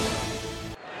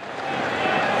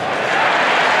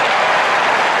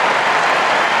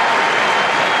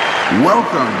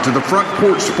Welcome to the Front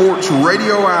Porch Sports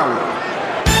Radio Hour.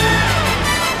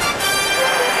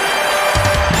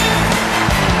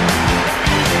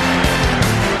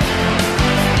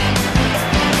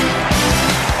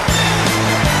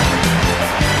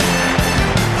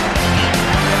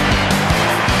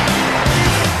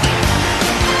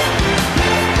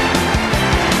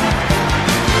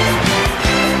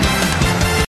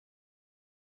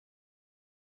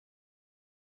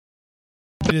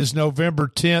 It is November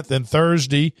 10th and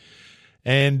Thursday,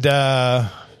 and the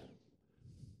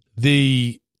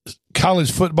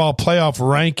college football playoff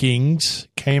rankings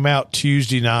came out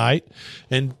Tuesday night,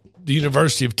 and the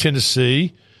University of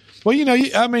Tennessee. Well,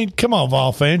 I mean, come on,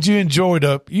 Vol fans, you enjoyed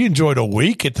a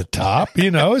week at the top.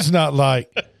 It's not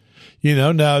like,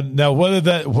 now whether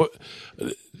that.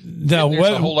 Now, it's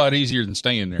a whole lot easier than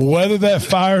staying there. Whether that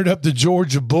fired up the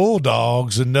Georgia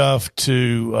Bulldogs enough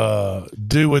to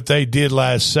do what they did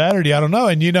last Saturday, I don't know.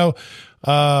 And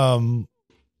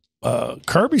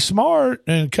Kirby Smart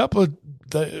and a couple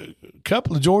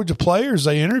of Georgia players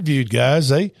they interviewed, guys,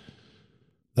 they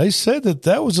said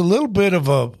that was a little bit of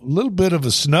a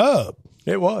snub.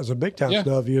 It was a big time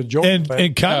snub. You're a Georgia fan.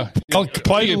 And kind of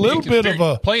played a little bit of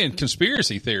a playing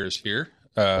conspiracy theorist here.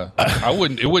 It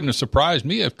wouldn't have surprised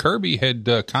me if Kirby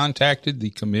had contacted the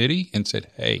committee and said,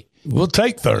 "Hey, we'll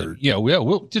take third.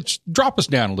 We'll just drop us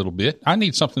down a little bit. I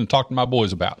need something to talk to my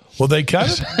boys about." Well, they kind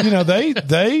of,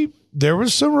 there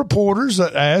was some reporters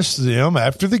that asked them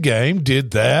after the game,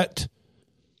 did that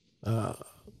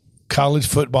college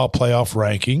football playoff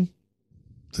ranking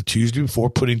the Tuesday before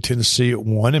putting Tennessee at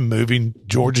 1 and moving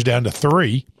Georgia down to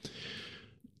 3.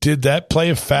 Did that play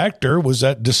a factor? Was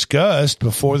that discussed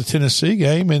before the Tennessee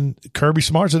game? And Kirby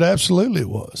Smart said absolutely it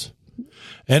was.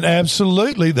 And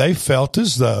absolutely they felt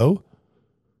as though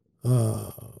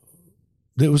it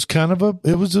was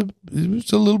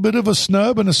a little bit of a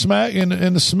snub and a smack and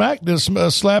a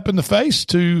slap in the face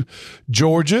to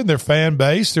Georgia and their fan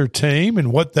base, their team,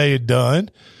 and what they had done.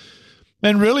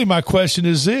 And really my question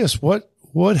is this, what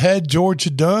had Georgia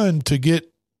done to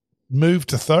get moved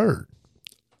to third?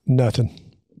 Nothing.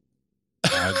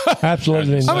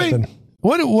 Absolutely nothing. I mean,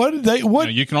 what did they?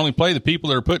 You can only play the people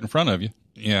that are put in front of you.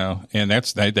 And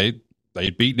that's they've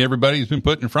beaten everybody who's been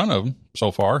put in front of them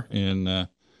so far. And up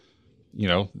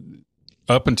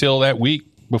until that week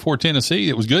before Tennessee,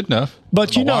 it was good enough.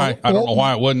 But I don't know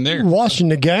why it wasn't there. Watching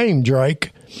the game,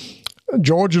 Drake,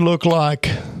 Georgia looked like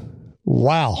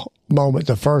wow moment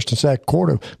the first and second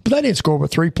quarter, but they didn't score but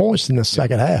 3 points in the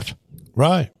second half.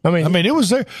 Right. I mean, it was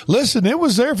there. Listen, it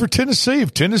was there for Tennessee.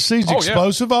 If Tennessee's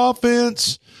explosive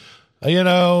offense,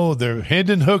 their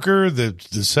Hendon Hooker, the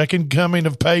second coming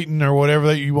of Peyton or whatever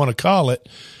that you want to call it,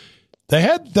 they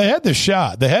had the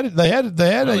shot. It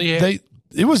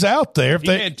was out there. He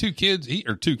had two kids. He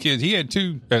had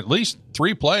at least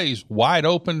 3 plays wide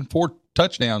open, 4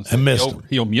 touchdowns. And missed them.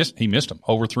 He missed them,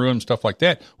 overthrew him, stuff like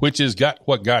that, which is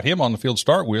what got him on the field to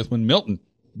start with when Milton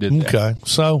did that. Okay,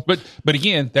 so but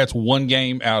again, that's one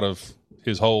game out of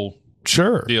his whole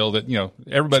deal that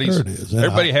everybody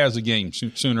has a game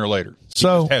sooner or later.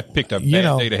 So have picked a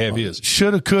bad day to have his.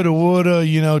 Shoulda, coulda, woulda.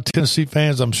 Tennessee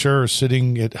fans, I'm sure, are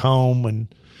sitting at home,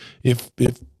 and if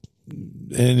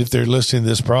they're listening to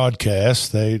this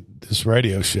broadcast, this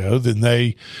radio show, then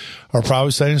they are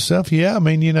probably saying to themselves, "Yeah, I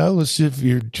mean, if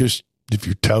you're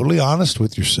totally honest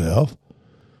with yourself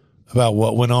about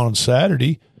what went on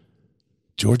Saturday."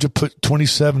 Georgia put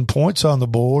 27 points on the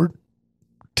board.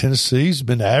 Tennessee's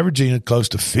been averaging close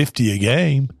to 50 a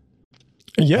game.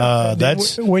 Yeah,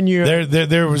 that's when you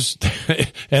there was,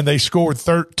 and they scored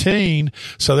 13.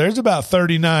 So there's about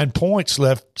 39 points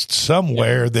left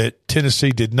somewhere that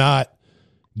Tennessee did not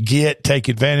take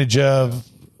advantage of.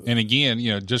 And again,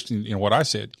 just what I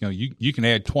said, you can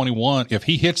add 21 if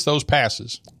he hits those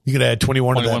passes. You could add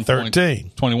 21 to that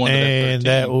 13, 21, and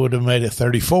that would have made it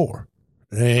 34.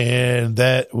 And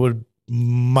that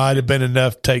might have been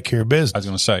enough to take care of business. I was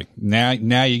going to say,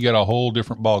 now you got a whole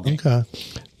different ball game. Okay.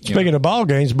 Speaking of ball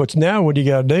games, but now what you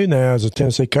got to do now as a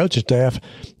Tennessee coaching staff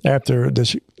after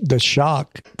the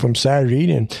shock from Saturday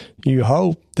evening, you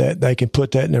hope that they can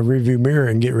put that in the rearview mirror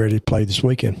and get ready to play this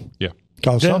weekend. Yeah.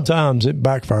 Because sometimes it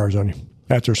backfires on you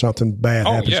after something bad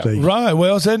happens to you. Right.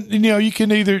 Well, you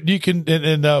can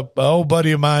and an old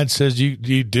buddy of mine says you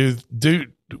do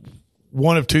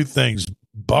one of two things.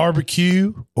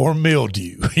 Barbecue or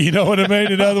mildew. You know what I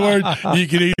mean? In other words, you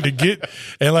can either get,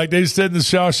 and like they said in the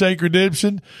Shawshank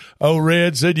Redemption, old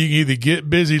Red said you can either get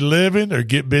busy living or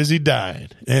get busy dying.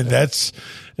 And that's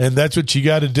what you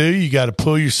got to do. You got to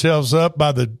pull yourselves up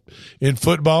in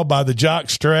football by the jock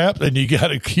strap, and you got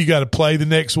to play the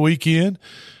next weekend.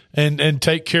 and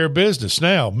take care of business.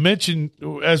 Now, mention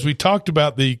as we talked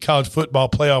about the college football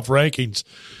playoff rankings,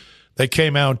 they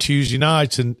came out on Tuesday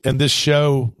nights, and this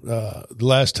show, the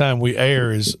last time we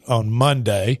air is on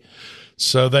Monday.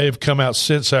 So they have come out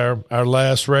since our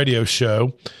last radio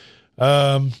show.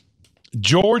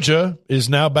 Georgia is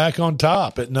now back on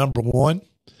top at number 1.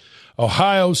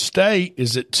 Ohio State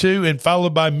is at 2, and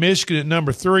followed by Michigan at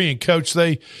number 3. And Coach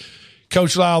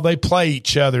Lyle, they play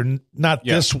each other, not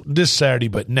this Saturday,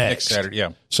 but next Saturday,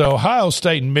 yeah. So Ohio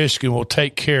State and Michigan will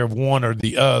take care of one or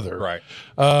the other. Right.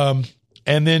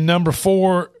 And then number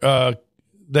 4,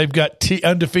 they've got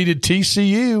undefeated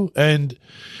TCU. And,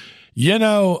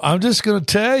 I'm just going to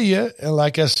tell you, and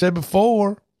like I said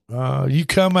before, you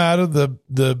come out of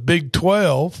the Big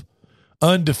 12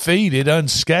 undefeated,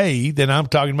 unscathed, and I'm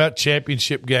talking about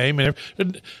championship game.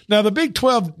 And now the Big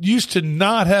 12 used to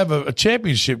not have a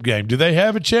championship game. Do they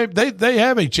have a They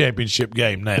have a championship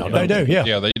game now. They do, yeah.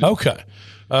 Yeah, they do. Okay.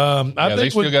 I think they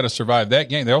still got to survive that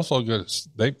game. They also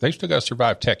they still got to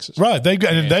survive Texas. Right. They've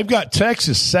got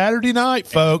Texas Saturday night,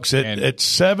 folks, at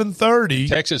 7:30.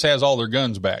 Texas has all their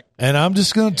guns back. And I'm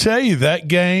just going to tell you that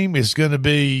game is going to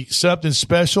be something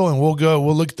special, and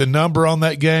we'll look at the number on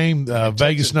that game,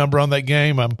 Vegas number on that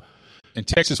game. And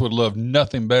Texas would love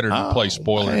nothing better than play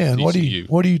spoiler. Man, what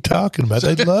are you talking about?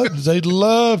 They'd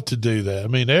love to do that. I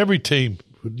mean, every team.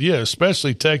 Yeah,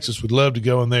 especially Texas would love to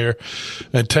go in there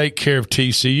and take care of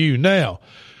TCU. Now,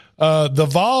 the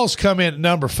Vols come in at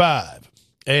number 5,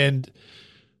 and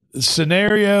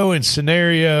scenario,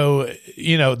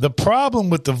 the problem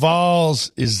with the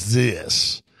Vols is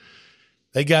this.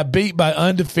 They got beat by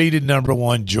undefeated number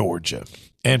 1 Georgia.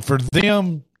 And for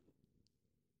them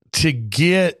to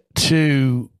get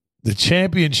to the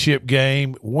championship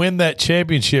game, win that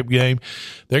championship game,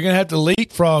 they're going to have to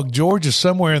leapfrog Georgia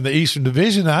somewhere in the Eastern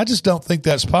Division. I just don't think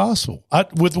that's possible.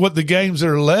 With what the games that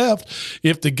are left,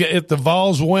 if the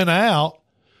Vols win out,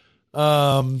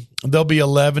 they'll be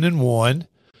 11-1.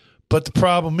 But the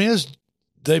problem is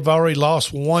they've already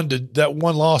lost one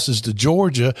loss is to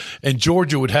Georgia, and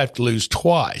Georgia would have to lose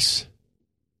twice.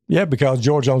 Yeah, because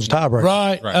Georgia owns the tiebreaker.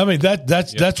 Right. I mean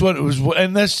that's what it was,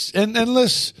 and let's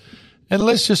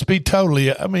just be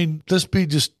let's be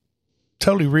just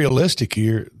totally realistic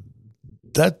here.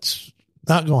 That's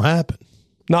not going to happen.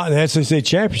 Not in the SEC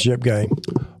championship game.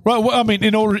 Right. Well, I mean,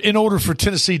 in order for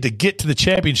Tennessee to get to the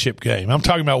championship game, I'm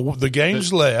talking about the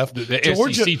games left. The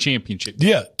Georgia, SEC championship.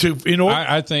 Yeah.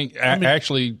 I think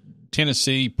actually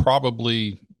Tennessee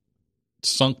probably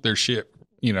sunk their ship,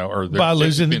 or by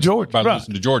losing to Georgia.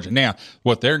 Losing to Georgia. Now,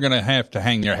 what they're going to have to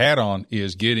hang their hat on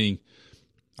is getting,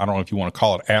 I don't know if you want to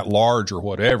call it at large or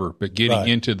whatever, but getting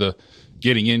into the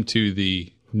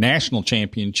national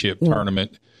championship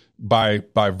tournament by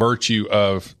virtue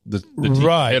of the team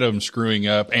ahead of them screwing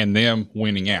up and them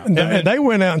winning out. And they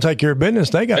went out and take care of business.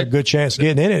 They got a good chance of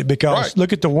getting in it because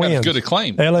look at the wins. Good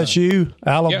acclaim. LSU,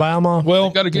 Alabama. Yeah.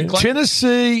 Well, got a good claim.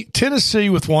 Tennessee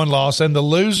with 1 loss, and the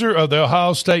loser of the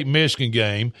Ohio State-Michigan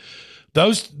game,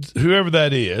 whoever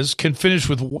that is, can finish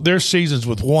with their seasons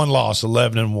with 1 loss,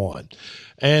 11-1.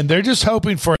 And they're just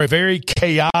hoping for a very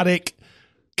chaotic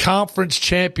conference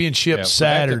championship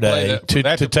Saturday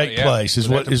to take place. Is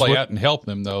what out and help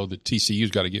them though. The TCU's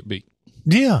got to get beat.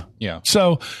 Yeah. Yeah.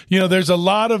 So,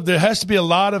 there has to be a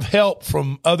lot of help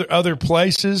from other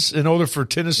places in order for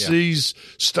Tennessee's,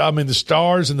 the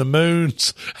stars and the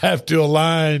moons have to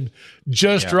align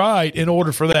just right in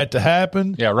order for that to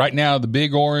happen. Yeah. Right now, the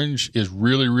Big Orange is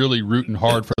really, really rooting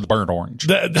hard for the Burnt Orange.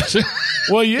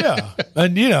 Well, yeah.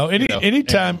 And,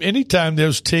 anytime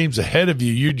there's teams ahead of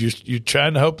you, you're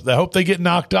trying to hope they get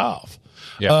knocked off.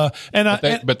 Yeah.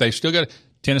 But they still got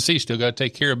Tennessee still got to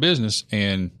take care of business.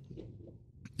 And,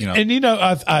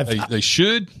 they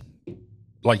should,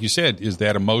 like you said, is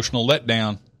that emotional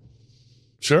letdown.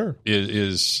 Sure.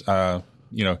 Is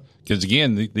because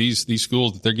again, these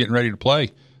schools that they're getting ready to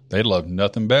play, they'd love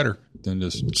nothing better than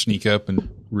to sneak up and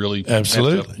really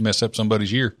mess up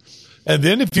somebody's year. And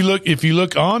then if you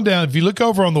look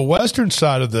over on the western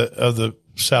side of the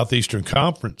Southeastern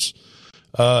Conference,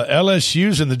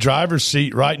 LSU's in the driver's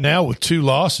seat right now with 2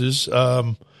 losses.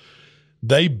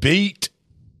 They beat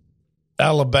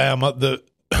Alabama.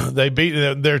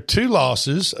 Their 2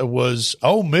 losses was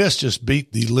Ole Miss just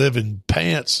beat the living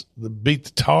beat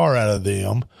the tar out of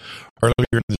them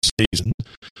earlier in the season.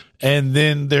 And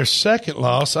then their second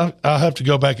loss, I'll have to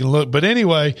go back and look. But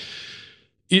anyway,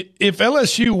 if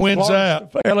LSU wins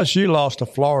out. LSU lost to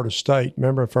Florida State,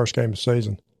 remember, the first game of the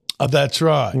season. That's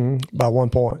right. By 1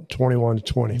 point,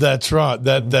 21-20. That's right.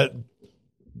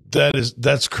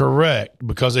 That's correct,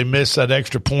 because they missed that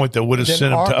extra point that would have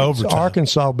sent them to overtime.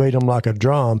 Arkansas beat them like a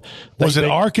drum. Arkansas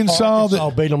Arkansas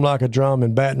beat them like a drum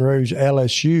in Baton Rouge.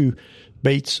 LSU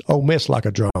beats Ole Miss like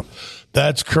a drum.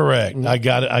 That's correct. I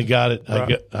got it.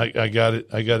 Right. I got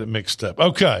it mixed up.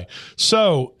 Okay.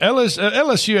 So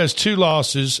LSU has 2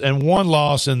 losses and 1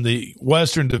 loss in the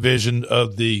Western Division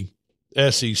of the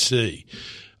SEC.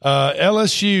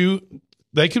 LSU,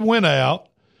 they could win out,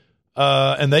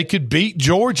 and they could beat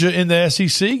Georgia in the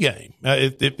SEC game.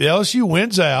 If LSU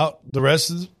wins out the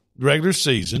rest of the regular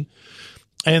season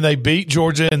and they beat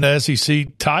Georgia in the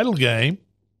SEC title game,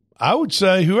 I would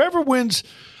say whoever wins,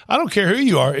 I don't care who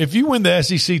you are, if you win the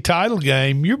SEC title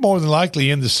game, you're more than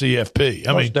likely in the CFP.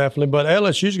 Most definitely. But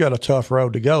LSU's got a tough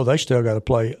road to go. They still got to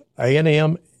play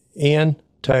A&M in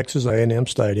Texas A&M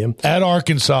Stadium at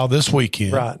Arkansas this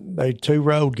weekend. Right. They 2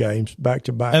 road games back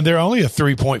to back, and they're only a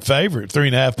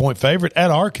 3.5 point favorite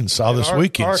at Arkansas this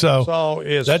weekend. Arkansas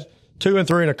is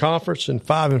 2-3 in a conference and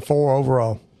 5-4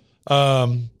 overall.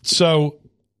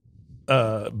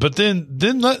 But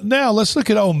now let's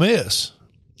look at Ole Miss,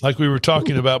 like we were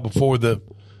talking about before we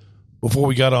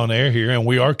got on air here, and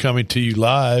we are coming to you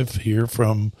live here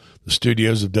from the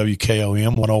studios of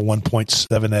WKOM 101.7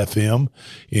 FM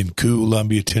in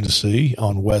Columbia, Tennessee,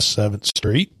 on West 7th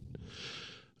Street.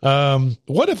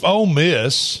 What if Ole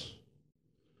Miss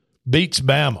beats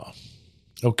Bama,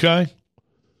 okay,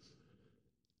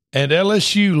 and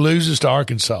LSU loses to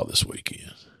Arkansas this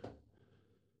weekend?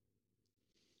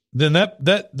 Then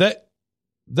that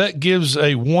gives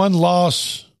a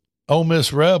 1-loss Ole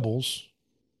Miss Rebels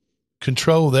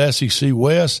control of the SEC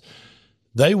West.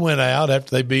 They went out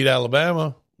after they beat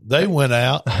Alabama. They went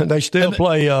out. They still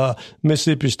play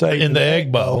Mississippi State in the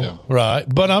Egg Bowl, yeah. Right?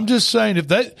 But I'm just saying, if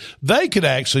they could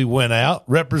actually win out,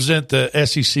 represent the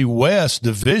SEC West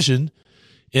division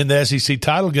in the SEC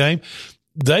title game,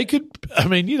 they could. I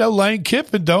mean, Lane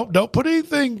Kiffin. Don't put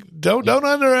anything. Don't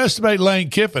underestimate Lane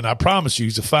Kiffin. I promise you,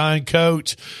 he's a fine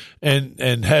coach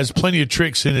and has plenty of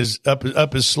tricks in his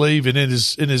up his sleeve and in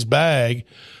his bag.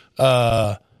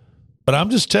 But I'm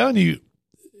just telling you,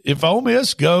 if Ole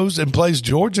Miss goes and plays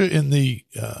Georgia in the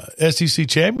SEC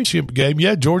championship game,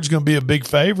 yeah, Georgia's going to be a big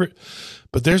favorite.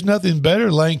 But there's nothing better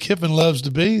Lane Kiffin loves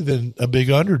to be than a big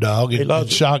underdog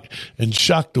and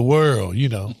shock the world,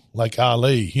 like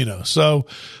Ali, So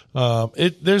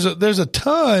there's a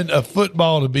ton of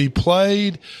football to be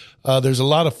played. There's a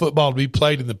lot of football to be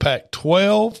played in the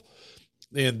Pac-12,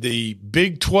 in the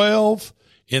Big 12,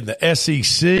 in the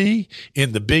SEC,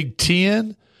 in the Big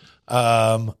 10.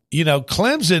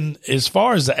 Clemson, as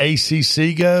far as the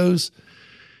ACC goes,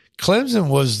 Clemson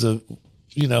was the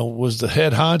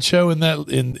head honcho in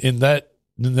that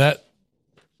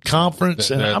conference,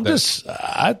 and I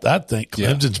think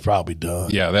Clemson's probably done.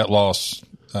 Yeah, that loss.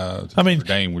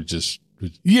 Dame would just.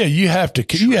 Yeah, you have to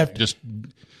come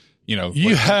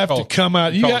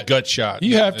out. Gut shot.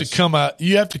 You have to come out.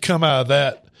 You have to come out of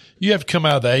that. You have to come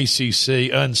out of the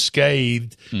ACC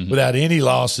unscathed, without any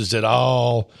losses at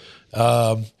all.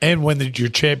 And win your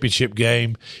championship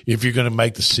game if you're going to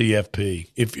make the CFP.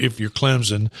 If you're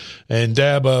Clemson, and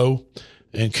Dabo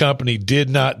and company did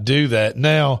not do that.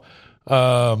 Now,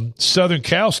 Southern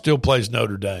Cal still plays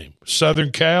Notre Dame.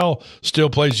 Southern Cal still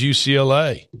plays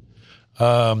UCLA.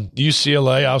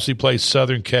 UCLA obviously plays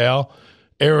Southern Cal.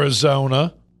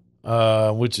 Arizona,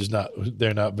 which is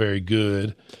they're not very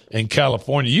good. And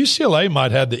California. UCLA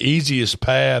might have the easiest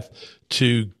path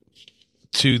to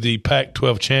the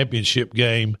Pac-12 championship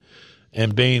game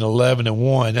and being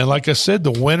 11-1. And like I said,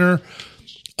 the winner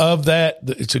of that,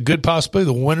 it's a good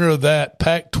possibility, the winner of that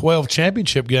Pac-12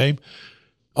 championship game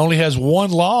only has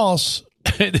 1 loss.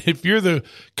 And if you're the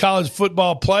college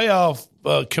football playoff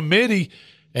committee,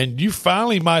 and you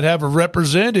finally might have a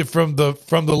representative from the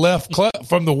left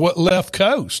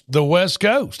coast, the West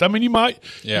Coast. I mean, you might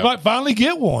finally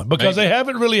get one, because they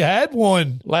haven't really had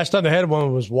one. Last time they had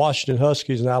one was Washington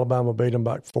Huskies, and Alabama beat them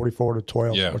back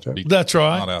 44-12. Yeah, that's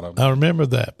right. I remember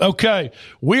that. Okay,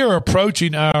 we are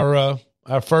approaching our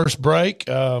first break,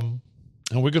 and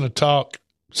we're going to talk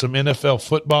some NFL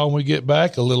football when we get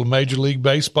back. A little Major League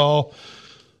Baseball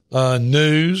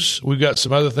news. We've got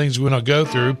some other things we want to go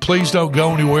through. Please don't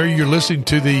go anywhere. You're listening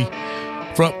to the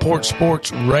Front Porch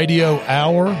Sports Radio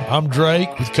Hour. I'm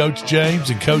Drake with Coach James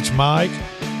and Coach Mike.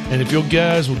 And if you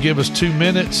guys will give us 2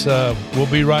 minutes,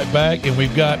 we'll be right back. And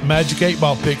we've got Magic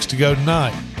 8-Ball picks to go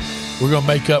tonight. We're going to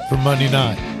make up for Monday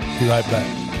night. Be right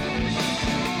back.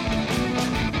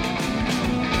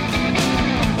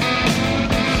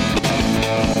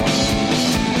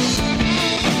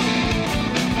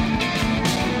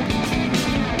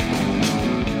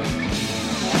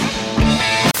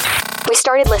 We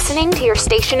started listening listening to your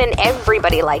station and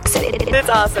everybody likes it. It's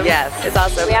awesome. Yes, it's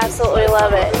awesome. We absolutely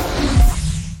love it.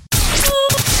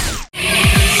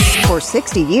 For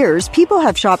 60 years, people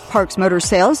have shopped Parks Motor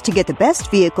Sales to get the best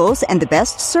vehicles and the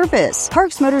best service.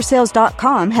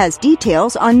 ParksMotorsales.com has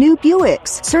details on new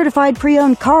Buicks, certified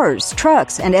pre-owned cars,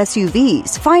 trucks, and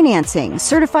SUVs, financing,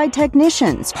 certified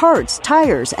technicians, parts,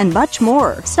 tires, and much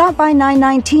more. Stop by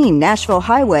 919 Nashville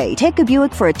Highway, take a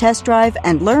Buick for a test drive,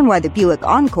 and learn why the Buick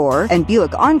Encore and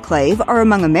Buick Enclave are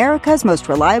among America's most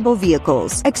reliable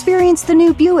vehicles. Experience the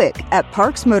new Buick at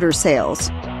Parks Motor Sales.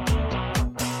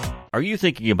 Are you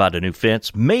thinking about a new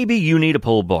fence? Maybe you need a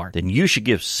pole barn. Then you should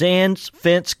give Sands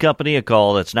Fence Company a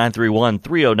call. That's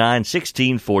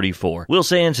 931-309-1644. Will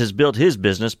Sands has built his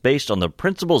business based on the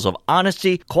principles of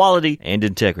honesty, quality, and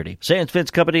integrity. Sands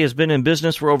Fence Company has been in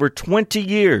business for over 20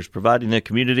 years, providing the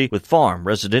community with farm,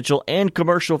 residential, and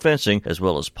commercial fencing, as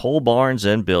well as pole barns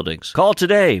and buildings. Call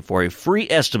today for a free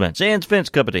estimate. Sands Fence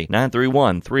Company,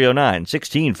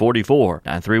 931-309-1644.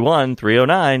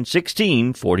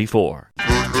 931-309-1644.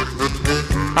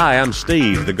 Hi, I'm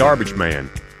Steve, the garbage man.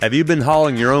 Have you been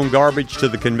hauling your own garbage to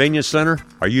the convenience center?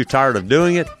 Are you tired of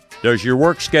doing it? Does your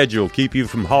work schedule keep you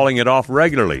from hauling it off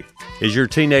regularly? Is your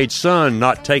teenage son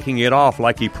not taking it off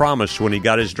like he promised when he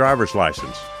got his driver's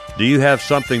license? Do you have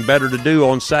something better to do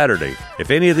on Saturday?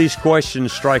 If any of these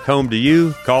questions strike home to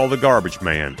you, call the garbage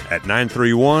man at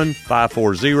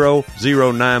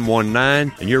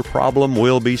 931-540-0919 and your problem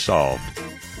will be solved.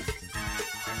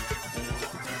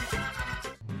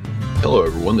 Hello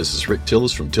everyone, this is Rick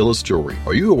Tillis from Tillis Jewelry.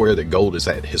 Are you aware that gold is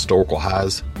at historical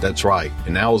highs? That's right,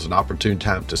 and now is an opportune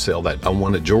time to sell that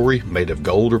unwanted jewelry made of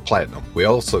gold or platinum. We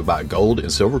also buy gold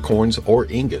and silver coins or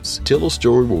ingots. Tillis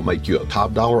Jewelry will make you a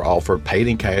top dollar offer paid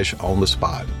in cash on the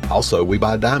spot. Also, we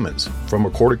buy diamonds from a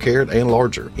quarter carat and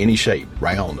larger, any shape,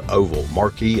 round, oval,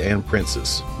 marquee, and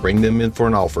princess. Bring them in for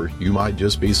an offer, you might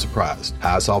just be surprised.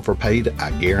 Highest offer paid, I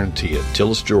guarantee it.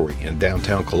 Tillis Jewelry in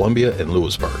downtown Columbia and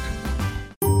Lewisburg.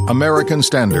 American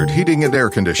Standard Heating and Air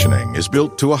Conditioning is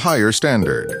built to a higher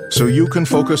standard, so you can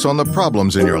focus on the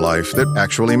problems in your life that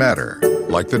actually matter,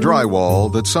 like the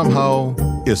drywall that somehow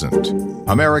isn't.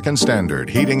 American Standard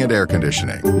Heating and Air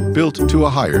Conditioning, built to a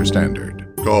higher standard.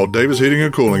 Call Davis Heating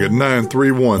and Cooling at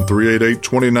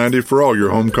 931-388-2090 for all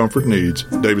your home comfort needs.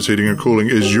 Davis Heating and Cooling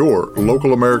is your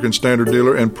local American Standard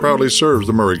dealer and proudly serves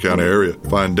the Murray County area.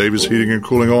 Find Davis Heating and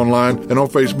Cooling online and on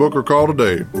Facebook or call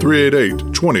today,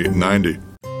 388-2090.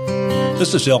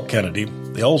 This is Elk Kennedy.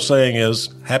 The old saying is,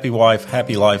 happy wife,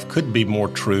 happy life couldn't be more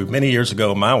true. Many years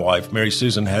ago, my wife, Mary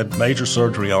Susan, had major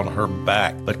surgery on her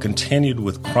back, but continued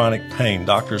with chronic pain.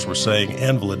 Doctors were saying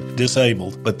invalid,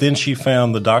 disabled, but then she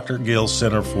found the Dr. Gill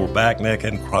Center for Back, Neck,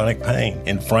 and Chronic Pain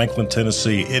in Franklin,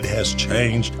 Tennessee. It has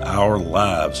changed our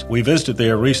lives. We visited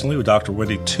there recently with Dr.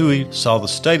 Wendy Toohey, saw the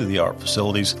state-of-the-art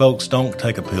facilities. Folks, don't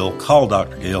take a pill. Call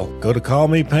Dr. Gill. Go to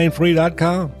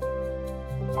callmepainfree.com.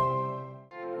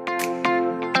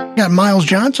 Got Miles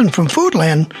Johnson from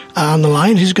Foodland on the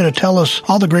line. He's going to tell us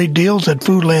all the great deals that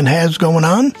Foodland has going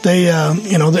on.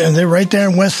 They're right there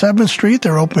on West 7th Street.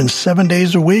 They're open 7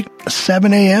 days a week,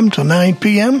 7 a.m. to 9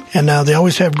 p.m. And they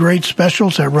always have great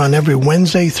specials that run every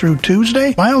Wednesday through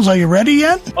Tuesday. Miles, are you ready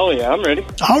yet? Oh, yeah, I'm ready.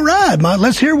 All right,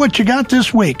 let's hear what you got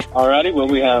this week. All righty. Well,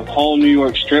 we have whole New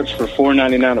York strips for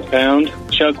 $4.99 a pound,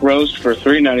 chuck roast for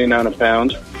 $3.99 a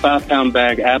pound, 5-pound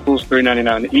bag apples,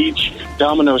 $3.99 each.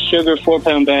 Domino's sugar,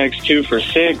 4-pound bags, 2 for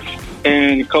 $6.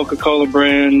 And Coca-Cola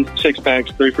brand, 6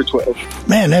 packs, 3 for $12.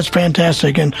 Man, that's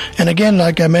fantastic. And again,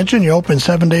 like I mentioned, you're open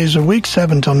 7 days a week,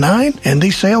 7 till 9. And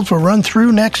these sales will run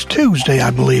through next Tuesday,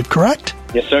 I believe, correct?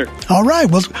 Yes, sir. All right.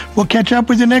 We'll catch up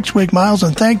with you next week, Miles.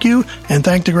 And thank you. And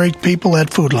thank the great people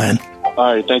at Foodland.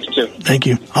 All right. Thank you, too. Thank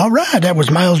you. All right. That was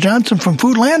Miles Johnson from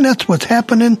Foodland. That's what's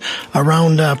happening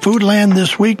around Foodland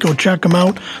this week. Go check them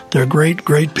out. They're great,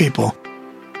 great people.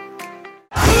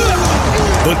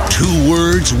 The 2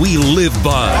 words we live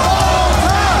by.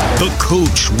 The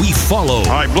coach we follow. All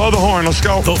right, blow the horn. Let's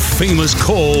go. The famous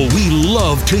call we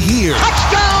love to hear.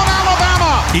 Touchdown,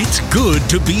 Alabama! It's good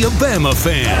to be a Bama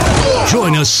fan.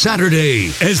 Join us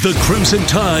Saturday as the Crimson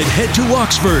Tide head to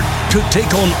Oxford to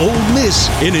take on Ole Miss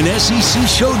in an SEC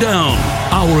showdown.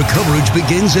 Our coverage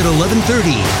begins at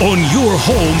 11:30 on your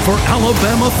home for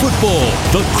Alabama football.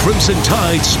 The Crimson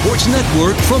Tide Sports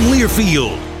Network from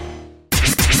Learfield.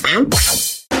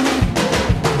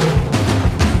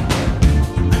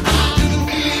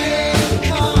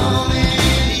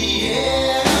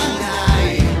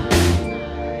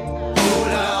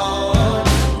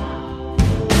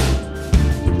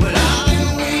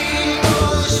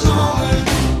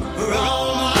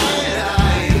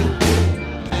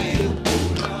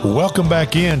 Welcome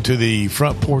back into the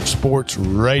Front Porch Sports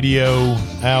Radio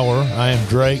Hour. I am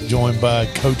Drake, joined by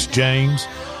Coach James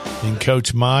and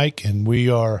Coach Mike, and we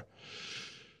are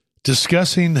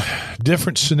discussing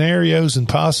different scenarios and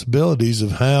possibilities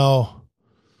of how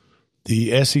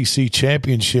the SEC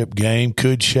championship game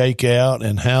could shake out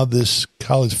and how this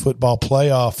college football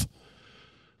playoff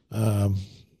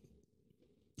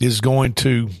is going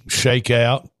to shake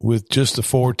out with just the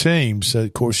 4 teams.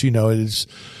 Of course, it has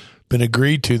been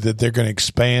agreed to that they're going to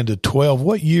expand to 12.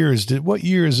 What year is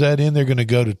that in? They're going to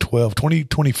go to 12,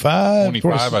 2025?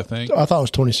 25, I think. I thought it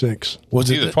was 26. Was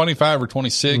it either 25 or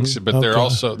 26? Mm-hmm. But there's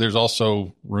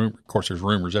also of course, there's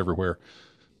rumors everywhere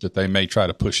that they may try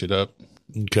to push it up.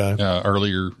 Okay.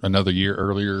 Another year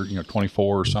earlier,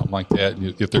 24 or something like that.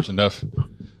 If there's enough,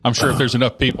 I'm sure if there's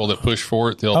enough people that push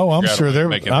for it, they'll. Oh, I'm sure they're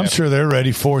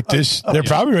ready for it. They're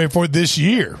probably ready for it this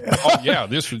year. Oh yeah,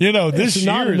 this this year.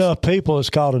 Not enough people. It's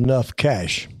called enough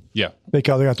cash. Yeah,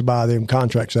 because they have to buy them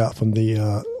contracts out from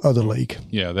the other league.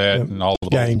 Yeah, and all the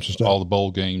games and stuff, all the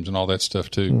bowl games and all that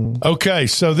stuff too. Mm. Okay,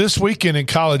 so this weekend in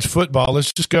college football,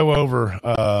 let's just go over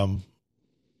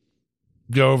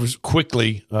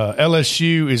quickly.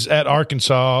 LSU is at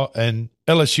Arkansas, and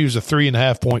LSU is a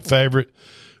 3.5-point favorite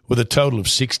with a total of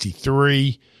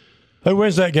 63. Who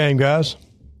wins that game, guys?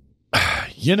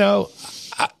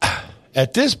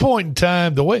 At this point in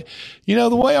time,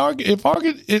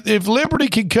 if Liberty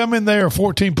can come in there a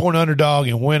 14-point underdog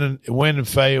and win in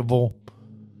Fayetteville,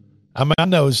 I mean, I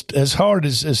know as hard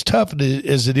as tough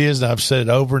as it is, and I've said it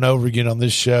over and over again on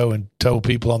this show and told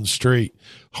people on the street,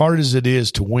 hard as it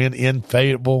is to win in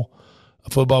Fayetteville a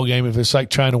football game, if it's like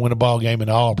trying to win a ball game in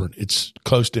Auburn, it's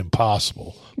close to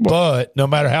impossible. But no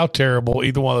matter how terrible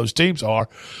either one of those teams are,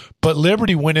 but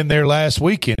Liberty went in there last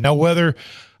weekend. Now, whether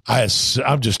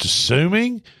I'm just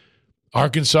assuming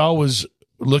Arkansas was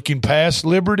looking past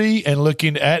Liberty and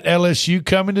looking at LSU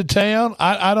coming to town,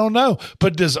 I don't know.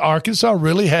 But does Arkansas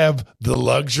really have the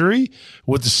luxury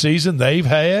with the season they've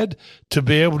had to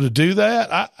be able to do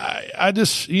that? I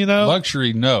just,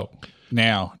 Luxury, no.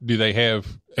 Now, do they have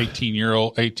 18,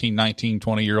 19,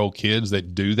 20-year-old kids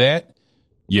that do that?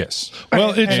 Yes.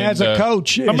 Well, as a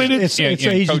coach, it's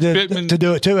easy to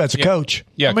do it too as a coach.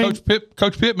 Yeah, Coach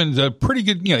Pittman's a pretty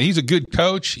good. He's a good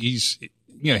coach. He's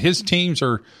his teams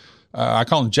are. I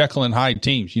call them Jekyll and Hyde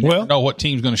teams. You never know what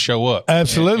team's going to show up.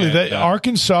 Absolutely.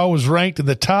 Arkansas was ranked in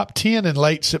the top 10 in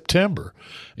late September,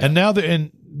 and now they're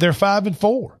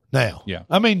 5-4 now. Yeah.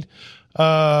 I mean,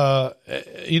 and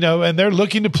they're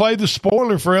looking to play the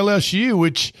spoiler for LSU,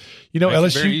 which,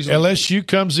 LSU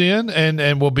comes in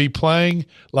and will be playing,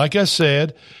 like I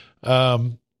said, at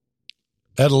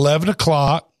 11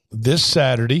 o'clock this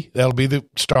Saturday. That'll be the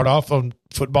start off on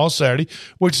football Saturday,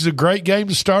 which is a great game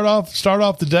to start off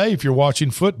the day if you're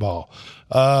watching football.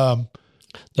 The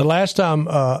last time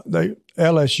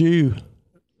LSU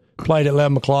played at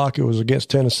 11 o'clock, it was against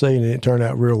Tennessee, and it turned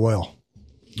out real well.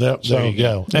 Yep, there you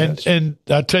go. And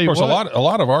I tell you what, a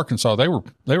lot of Arkansas, they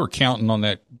were counting on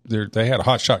that. They had a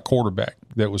hot shot quarterback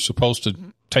that was supposed to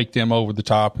take them over the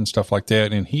top and stuff like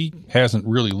that, and he hasn't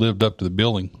really lived up to the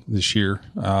billing this year.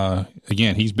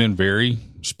 Again, he's been very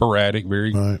sporadic,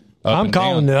 very. Right. I'm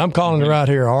calling it right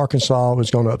here. Arkansas is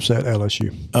going to upset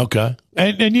LSU. Okay,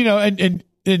 and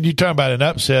you talk about an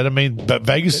upset. I mean, but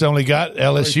Vegas only got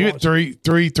LSU at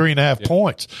 3.5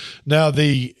 points. Now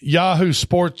the Yahoo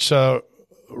Sports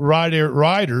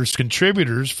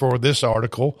contributors for this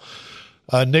article,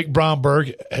 Nick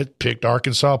Bromberg had picked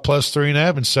Arkansas plus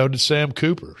 3.5, and so did Sam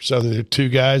Cooper. So they're two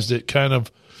guys that kind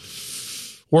of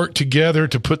work together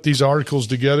to put these articles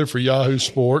together for Yahoo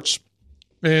Sports,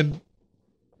 and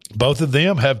both of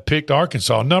them have picked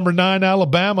Arkansas. Number 9,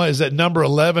 Alabama, is at number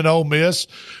 11, Ole Miss,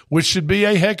 which should be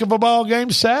a heck of a ball game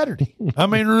Saturday. I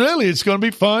mean, really, it's going to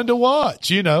be fun to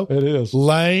watch. It is.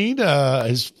 Lane,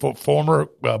 his former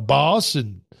boss,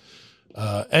 and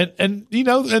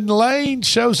Lane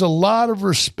shows a lot of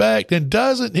respect and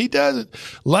doesn't.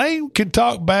 Lane can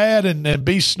talk bad and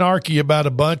be snarky about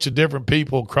a bunch of different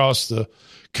people across the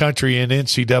country in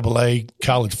NCAA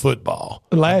college football.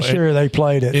 Last year they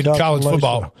played in college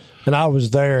football, and I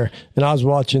was there, and I was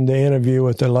watching the interview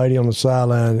with the lady on the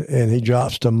sideline, and he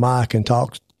drops the mic and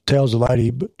tells the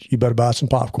lady, "You better buy some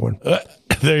popcorn."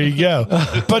 There you go.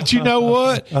 But you know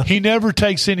what? He never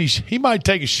takes any. He might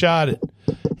take a shot at.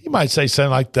 He might say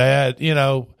something like that, and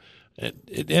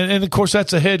of course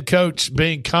that's a head coach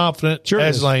being confident, sure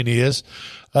as Lane is.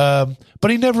 But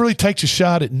he never really takes a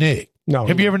shot at Nick. No,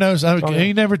 have you ever noticed?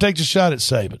 He never takes a shot at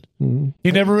Saban. Mm-hmm.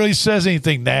 He never really says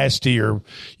anything nasty, or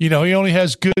he only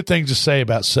has good things to say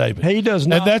about Saban. He does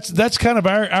not. And that's kind of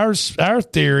our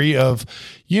theory of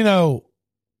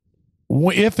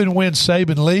if and when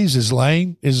Saban leaves, is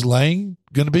Lane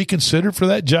going to be considered for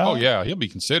that job? Oh yeah, he'll be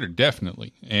considered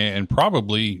definitely, and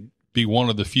probably be one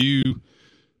of the few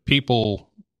people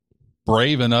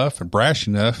brave enough and brash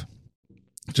enough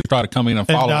to try to come in and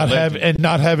follow not have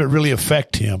it really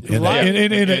affect him in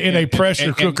a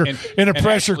pressure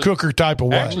cooker type of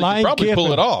way. Actually, probably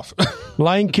pull it off.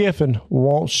 Lane Kiffin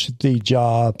wants the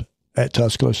job at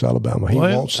Tuscaloosa, Alabama. He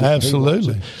wants it.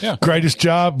 Absolutely. Yeah. Greatest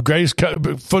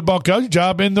football coach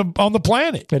job on the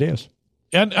planet. It is.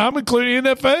 And I'm including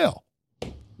NFL.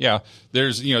 Yeah.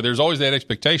 There's always that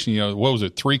expectation, what was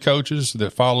it? 3 coaches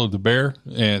that followed the Bear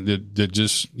and that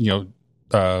just,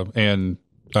 and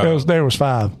there was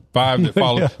 5. 5 that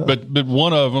followed, but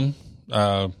one of them,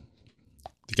 the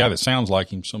guy that sounds like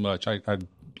him so much, I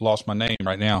lost my name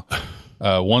right now,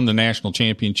 won the national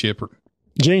championship.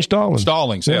 Gene Stallings.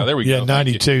 Yeah, there we go.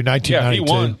 1992. Yeah, he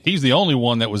won. He's the only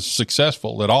one that was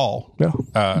successful at all.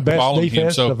 Yeah, best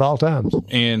defense of all time.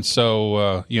 And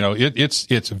so,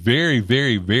 it's very,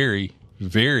 very, very,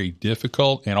 very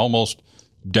difficult and almost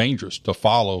dangerous to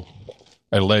follow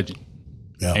a legend.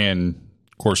 Yeah. And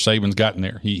of course, Saban's gotten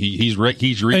there. He's reached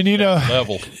that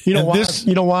level. You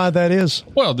know why that is?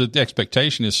 Well, the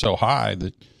expectation is so high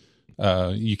that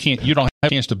you don't have a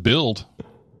chance to build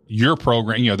your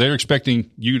program. They're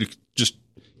expecting you to just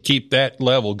keep that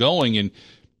level going and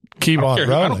keep on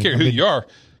rolling. I don't care who you are.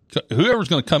 Whoever's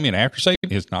going to come in after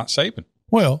Saban is not Saban.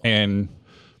 Well, and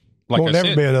like I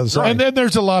said, be another Saban. And then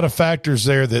there's a lot of factors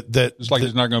there that it's like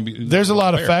it's not going to be. There's a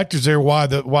lot of factors there why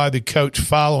the coach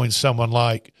following someone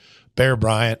like Bear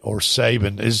Bryant or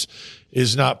Saban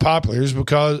is not popular, is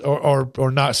because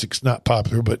or not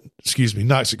popular, but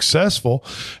not successful.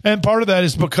 And part of that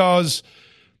is because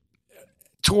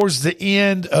towards the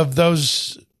end of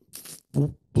those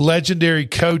legendary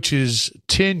coaches'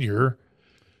 tenure,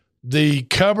 the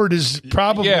cupboard is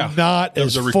probably not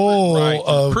as full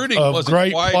of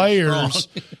great players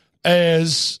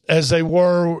as they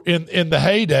were in the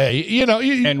heyday.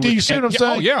 Do you see what I'm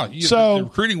saying? Oh, yeah. The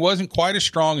recruiting wasn't quite as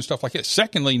strong and stuff like that.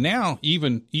 Secondly, now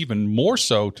even more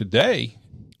so today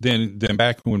than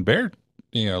back when Bear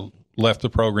left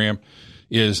the program,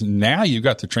 is now you've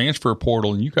got the transfer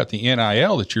portal and you've got the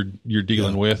NIL that you're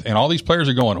dealing with, and all these players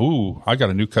are going, ooh, I got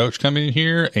a new coach coming in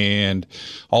here, and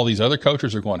all these other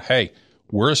coaches are going, hey,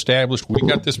 we're established, we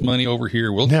got this money over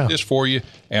here, we'll do this for you,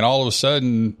 and all of a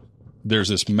sudden there's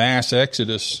this mass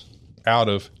exodus out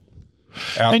of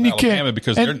Alabama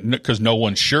because no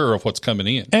one's sure of what's coming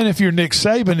in. And if you're Nick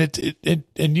Saban,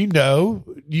 and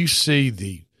you see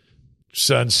the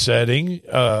sun setting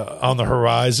on the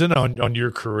horizon on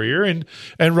your career, and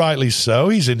rightly so.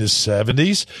 He's in his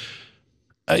 70s.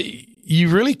 You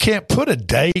really can't put a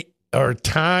date or a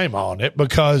time on it,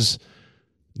 because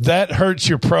that hurts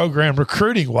your program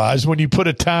recruiting wise when you put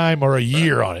a time or a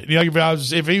year on it.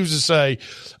 If he was to say,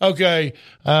 okay,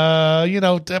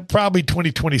 probably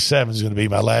 2027 is going to be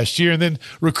my last year, and then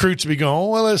recruits be going,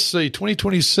 well, let's see,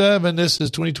 2027, this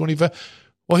is 2025.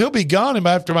 Well, he'll be gone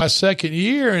after my second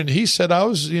year, and he said I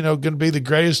was, going to be the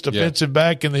greatest defensive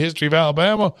back in the history of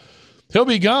Alabama. He'll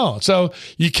be gone. So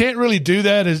you can't really do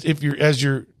that as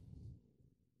you're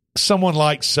someone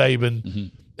like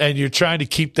Saban, and you're trying to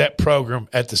keep that program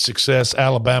at the success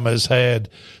Alabama has had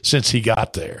since he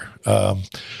got there.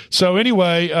 So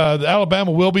anyway,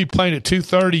 Alabama will be playing at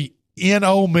 2:30 in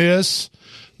Ole Miss.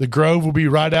 The Grove will be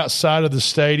right outside of the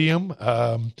stadium.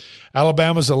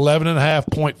 Alabama's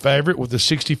 11.5-point favorite with a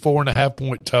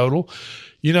 64.5-point total.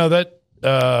 I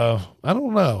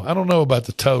don't know. I don't know about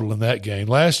the total in that game.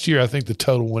 Last year, I think the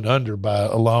total went under by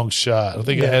a long shot. I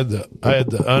think I had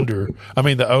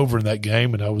the over in that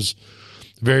game, and I was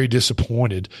very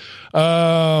disappointed.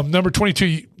 Number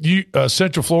 22,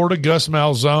 Central Florida, Gus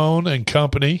Malzahn and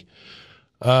company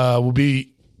will be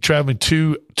traveling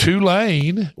to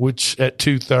Tulane, which at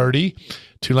 2:30.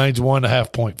 Tulane's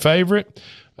 1.5-point favorite.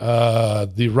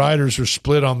 The Riders are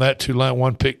split on that.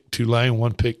 One pick Tulane,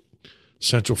 one pick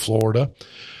Central Florida.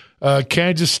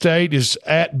 Kansas State is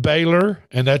at Baylor,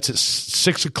 and that's at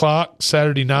 6 o'clock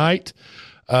Saturday night.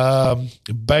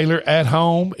 Baylor at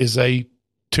home is a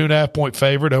 2.5-point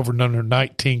favorite over number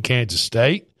 19 Kansas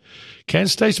State.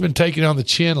 Kansas State's been taking on the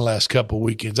chin the last couple of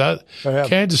weekends.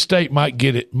 Kansas State might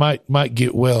get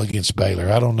well against Baylor.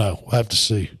 I don't know. We'll have to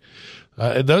see.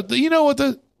 You know what?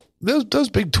 Those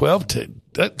Big 12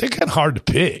 they're kind of hard to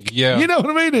pick. Yeah, you know what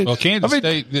I mean. Well, Kansas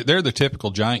State, they're the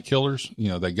typical giant killers.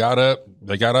 They got up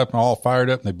and all fired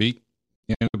up, and they beat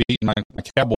my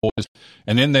Cowboys,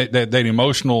 and then that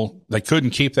emotional. They couldn't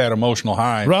keep that emotional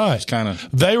high. Right,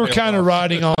 they were kind of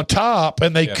riding on top,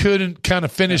 and they couldn't kind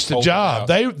of finish the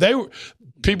job.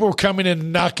 People were coming in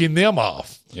and knocking them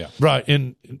off. Yeah. Right.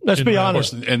 Let's be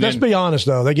honest. Let's be honest,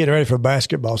 though. They get ready for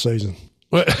basketball season.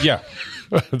 Yeah.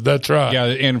 That's right. Yeah,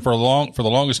 and for the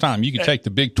longest time, you could take the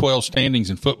Big 12 standings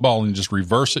in football and just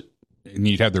reverse it, and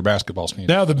you'd have their basketball standings.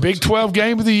 Now, the Big 12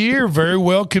 game of the year very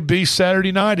well could be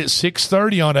Saturday night at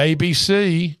 6:30 on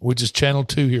ABC, which is Channel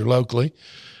 2 here locally.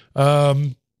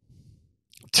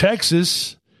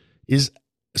 Texas is,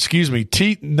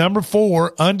 number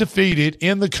 4, undefeated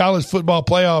in the college football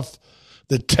playoff.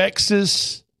 The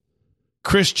Texas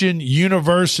Christian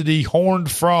University Horned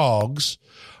Frogs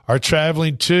are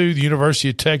traveling to the University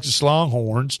of Texas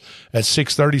Longhorns at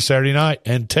 6:30 Saturday night,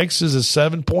 and Texas is a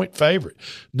 7-point favorite.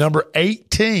 Number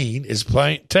 18 is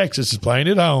playing. Texas is playing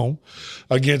at home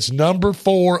against number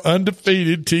 4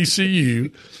 undefeated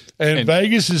TCU, and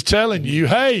Vegas is telling you,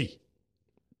 hey,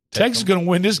 Texas is going to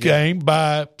win this game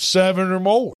by 7 or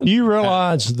more. You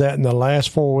realize that in the last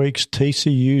 4 weeks,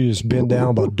 TCU has been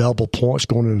down by double points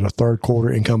going into the third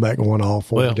quarter and come back and win all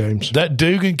 4 games. That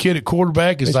Dugan kid at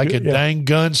quarterback is like a dang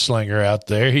gunslinger out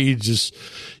there. He just,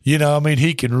 he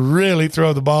can really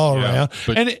throw the ball around.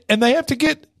 And they have to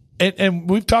get, and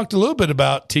we've talked a little bit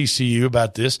about TCU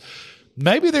about this.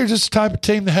 Maybe they're just the type of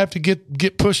team that have to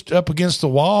get pushed up against the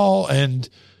wall, and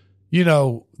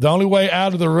the only way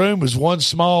out of the room is one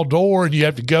small door, and you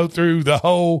have to go through the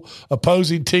whole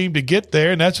opposing team to get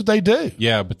there, and that's what they do.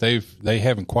 Yeah, but they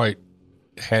haven't quite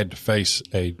had to face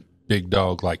a big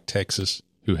dog like Texas,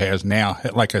 who has now,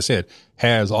 like I said,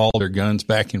 has all their guns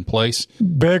back in place.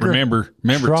 Bigger, remember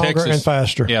stronger, Texas, and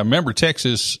faster. Yeah, remember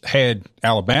Texas had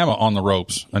Alabama on the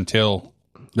ropes until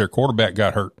their quarterback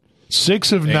got hurt.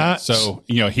 6 of 9. So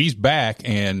he's back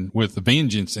and with the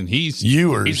vengeance, and he's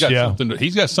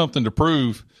got something to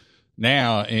prove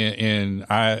now. And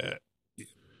I,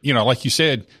 like you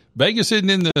said, Vegas isn't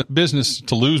in the business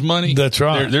to lose money. That's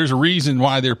right. There's a reason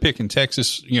why they're picking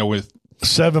Texas. With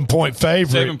 7-point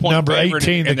favorite, number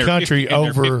 18 in the country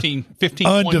over 15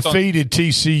 undefeated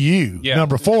TCU,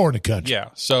 number 4 in the country. Yeah.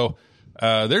 So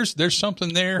there's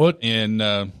something there.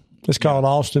 And it's called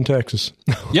Austin, Texas.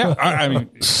 Yeah, I mean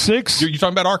 6. You're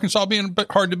talking about Arkansas being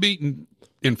hard to beat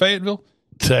in Fayetteville.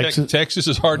 Texas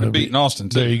is hard to beat in Austin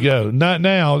too. There you go. Not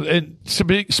now. And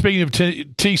speaking of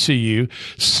TCU,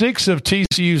 6 of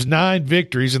TCU's 9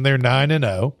 victories, and they're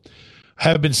 9-0,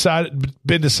 have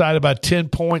been decided by 10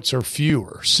 points or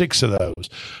fewer. 6 of those,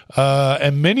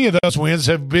 and many of those wins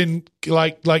have been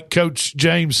like Coach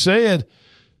James said.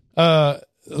 A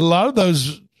lot of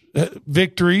those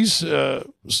victories,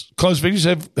 close victories,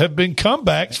 have been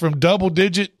comebacks from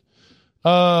double-digit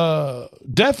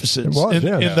deficits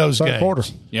in those games. Quarter.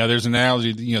 Yeah, there's an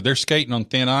analogy. They're skating on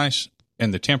thin ice,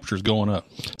 and the temperature's going up.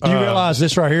 Do you realize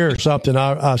this right here is something?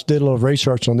 I did a little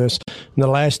research on this. In the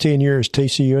last 10 years,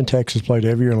 TCU and Texas played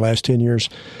every year in the last 10 years.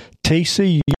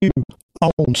 TCU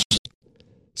owns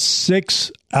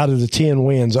 6 out of the 10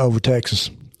 wins over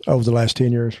Texas over the last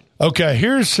 10 years. Okay,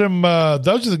 here's some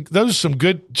those are some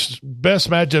good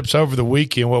best matchups over the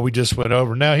weekend, what we just went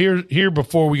over. Now here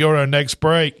before we go to our next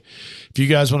break, if you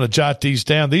guys want to jot these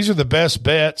down, these are the best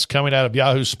bets coming out of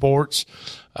Yahoo Sports.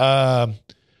 Under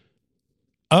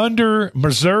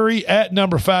Missouri at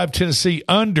number 5 Tennessee,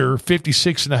 under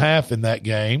 56.5 in that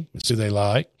game. That's who they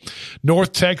like.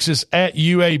 North Texas at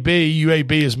UAB.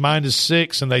 UAB is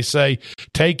 -6, and they say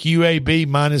take UAB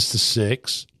minus the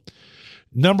 6.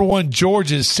 Number 1,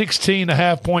 Georgia is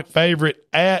 16.5-point favorite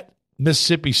at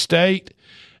Mississippi State,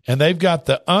 and they've got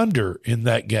the under in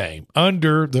that game,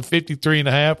 under the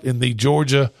 53.5 in the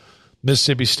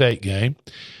Georgia-Mississippi State game.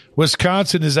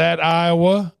 Wisconsin is at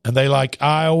Iowa, and they like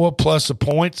Iowa plus a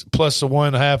point, plus a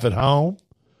 1.5 at home.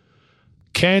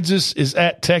 Kansas is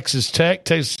at Texas Tech.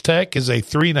 Texas Tech is a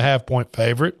 3.5-point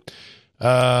favorite.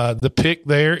 The pick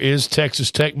there is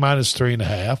Texas Tech minus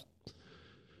 3.5.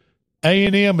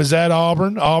 A&M is at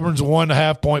Auburn. Auburn's a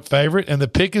 1.5-point favorite, and the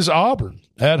pick is Auburn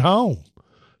at home.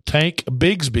 Tank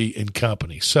Bigsby and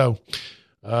company. So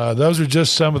those are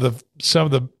just some of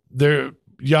their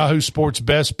Yahoo Sports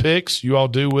best picks. You all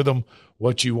do with them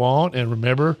what you want, and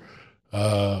remember,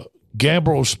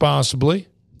 gamble responsibly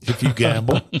if you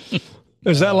gamble.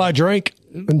 Is that like drink?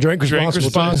 And drink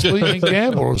responsibly and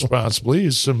gamble responsibly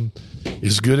is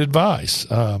good advice.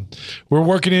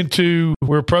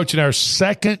 We're approaching our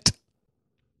second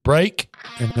break,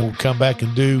 and then we'll come back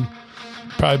and do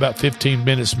probably about 15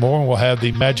 minutes more, and we'll have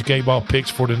the Magic 8-Ball picks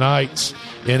for tonight's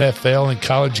NFL and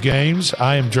college games.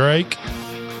 I am Drake,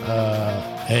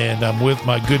 and I'm with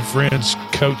my good friends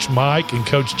Coach Mike and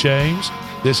Coach James.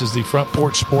 This is the Front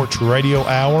Porch Sports Radio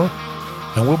Hour,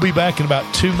 and we'll be back in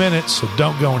about 2 minutes, so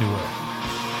don't go anywhere.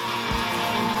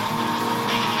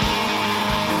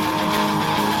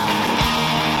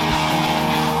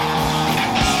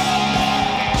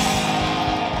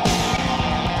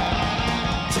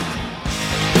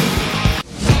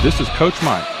 This is Coach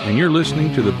Mike, and you're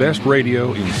listening to the best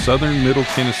radio in southern Middle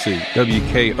Tennessee,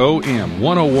 WKOM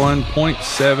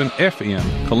 101.7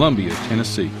 FM, Columbia,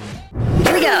 Tennessee.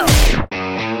 Here we go.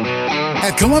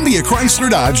 At Columbia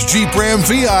Chrysler Dodge Jeep Ram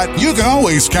Fiat, you can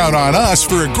always count on us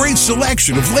for a great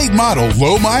selection of late model,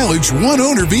 low mileage, one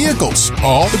owner vehicles.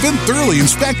 All have been thoroughly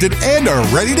inspected and are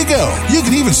ready to go. You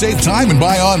can even save time and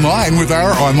buy online with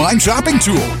our online shopping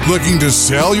tool. Looking to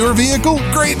sell your vehicle?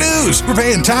 Great news! We're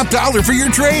paying top dollar for your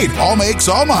trade. All makes,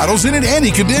 all models, and in any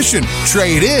condition.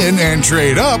 Trade in and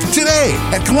trade up today.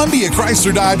 At Columbia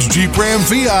Chrysler Dodge Jeep Ram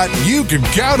Fiat, you can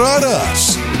count on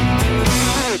us.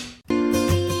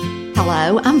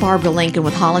 Hello, I'm Barbara Lincoln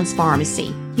with Holland's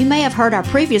Pharmacy. You may have heard our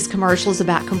previous commercials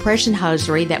about compression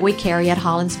hosiery that we carry at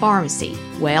Holland's Pharmacy.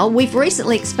 Well, we've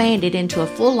recently expanded into a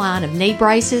full line of knee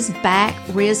braces, back,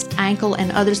 wrist, ankle, and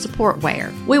other support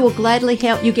wear. We will gladly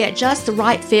help you get just the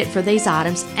right fit for these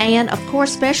items and, of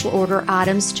course, special order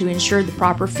items to ensure the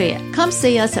proper fit. Come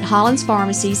see us at Holland's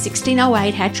Pharmacy,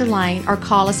 1608 Hatcher Lane, or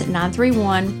call us at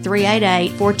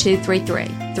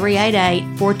 931-388-4233.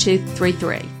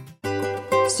 388-4233.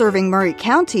 Serving Murray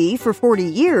County for 40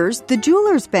 years, the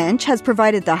Jewelers Bench has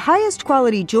provided the highest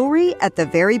quality jewelry at the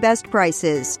very best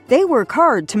prices. They work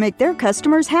hard to make their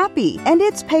customers happy, and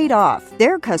it's paid off.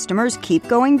 Their customers keep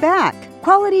going back.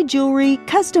 Quality jewelry,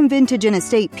 custom vintage and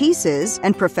estate pieces,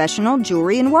 and professional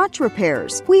jewelry and watch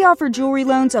repairs. We offer jewelry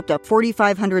loans up to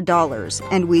 $4,500,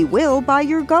 and we will buy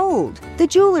your gold. The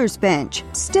Jewelers Bench,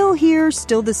 still here,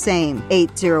 still the same.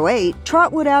 808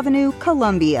 Trotwood Avenue,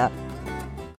 Columbia.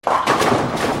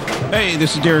 Hey,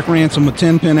 this is Derek Ransom with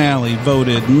 10 Pin Alley,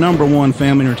 voted #1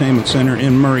 family entertainment center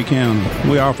in Murray County.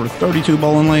 We offer 32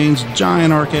 bowling lanes,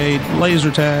 giant arcade,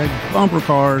 laser tag, bumper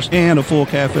cars, and a full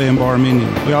cafe and bar menu.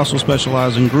 We also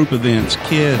specialize in group events,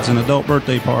 kids and adult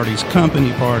birthday parties,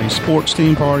 company parties, sports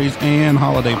team parties, and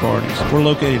holiday parties. We're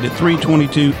located at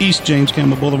 322 East James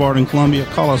Campbell Boulevard in Columbia.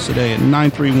 Call us today at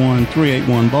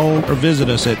 931-381-BOWL or visit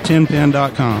us at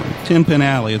 10pin.com. 10 Pin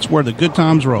Alley, it's where the good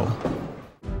times roll.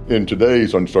 In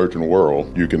today's uncertain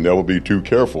world, you can never be too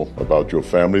careful about your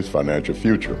family's financial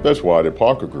future. That's why the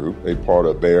Parker Group, a part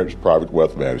of Baird's Private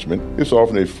Wealth Management, is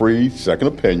offering a free second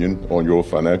opinion on your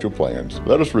financial plans.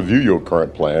 Let us review your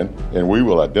current plan, and we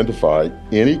will identify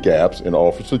any gaps and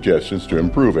offer suggestions to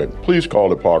improve it. Please call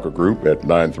the Parker Group at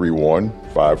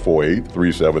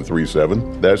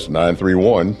 931-548-3737. That's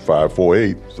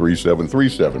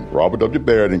 931-548-3737. Robert W.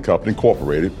 Baird & Company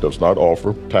Incorporated does not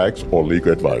offer tax or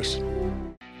legal advice.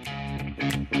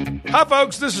 Hi,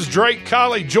 folks. This is Drake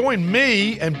Colley. Join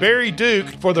me and Barry Duke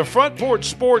for the Front Porch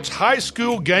Sports High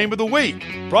School Game of the Week.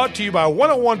 Brought to you by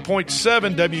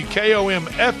 101.7 WKOM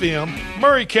FM,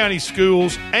 Murray County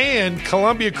Schools, and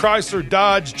Columbia Chrysler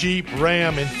Dodge Jeep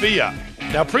Ram and Fiat.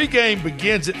 Now, pregame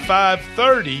begins at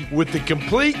 5:30 with the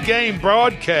complete game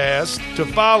broadcast to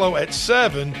follow at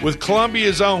 7 with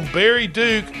Columbia's own Barry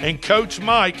Duke and Coach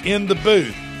Mike in the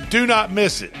booth. Do not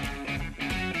miss it.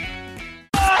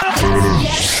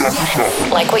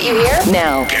 Like what you hear?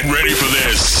 Now. Get ready for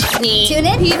this. Tune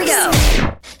in. Here we go.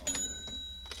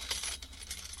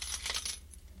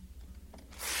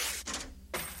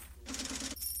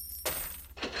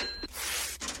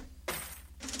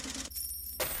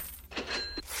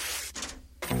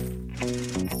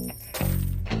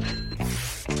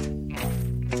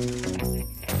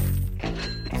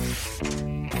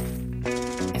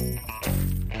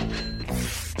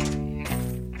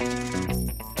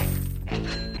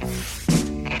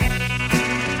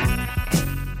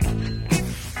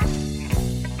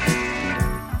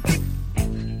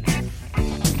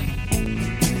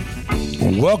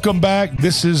 Welcome back.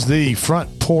 This is the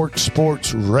Front Porch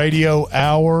Sports Radio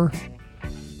Hour.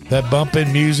 That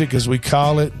bump-in music, as we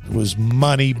call it, was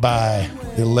Money by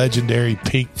the legendary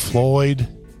Pink Floyd.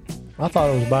 I thought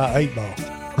it was by 8 Ball.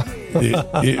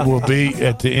 It will be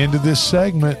at the end of this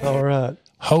segment. All right.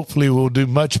 Hopefully we'll do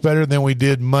much better than we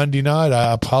did Monday night.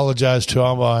 I apologize to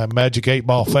all my Magic 8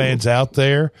 Ball fans out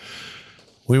there.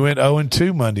 We went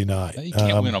 0-2 Monday night. You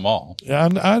can't win them all. I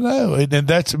know, and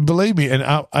that's, believe me. And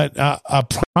I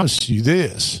promise you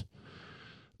this: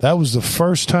 that was the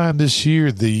first time this year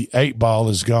the 8 Ball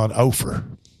has gone over,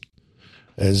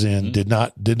 as in did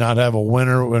not have a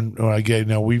winner. When I gave,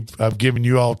 I've given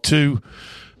you all two.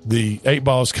 The 8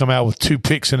 Balls come out with 2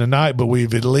 picks in a night, but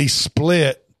we've at least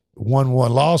split 1-1,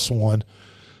 lost 1.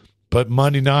 But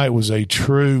Monday night was a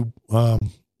true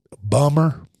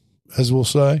bummer, as we'll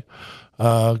say.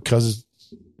 Because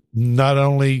not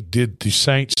only did the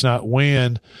Saints not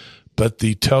win, but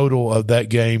the total of that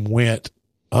game went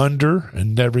under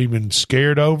and never even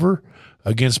scared over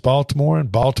against Baltimore.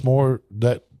 And Baltimore,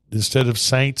 that instead of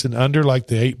Saints and under like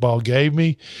the 8-ball gave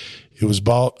me, it was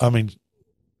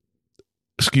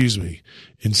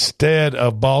instead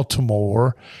of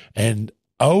Baltimore and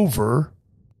over.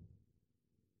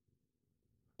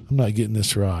 I'm not getting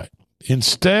this right.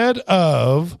 Instead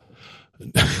of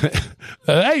the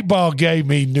 8-ball gave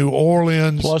me New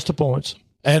Orleans plus the points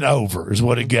and over is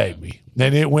what it gave me.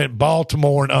 Then it went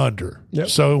Baltimore and under. Yep.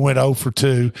 So it went 0 for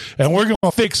 2. And we're going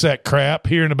to fix that crap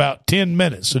here in about 10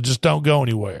 minutes. So just don't go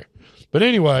anywhere. But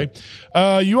anyway,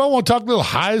 you all want to talk a little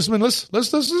Heisman? Let's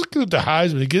look at the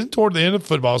Heisman. It gets toward the end of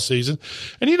football season.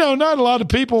 And, not a lot of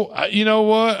people, you know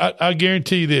what? I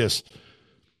guarantee you this.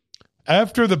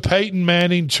 After the Peyton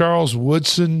Manning, Charles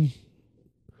Woodson,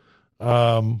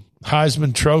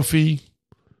 Heisman Trophy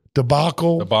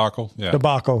debacle,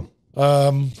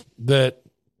 that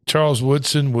Charles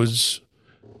Woodson was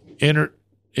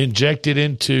injected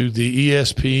into the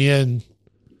ESPN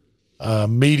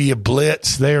media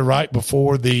blitz there right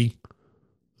before the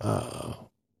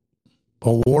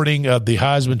awarding of the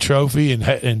Heisman Trophy,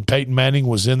 and Peyton Manning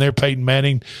was in there. Peyton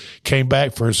Manning came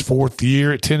back for his 4th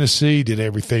year at Tennessee, did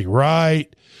everything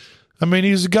right. I mean,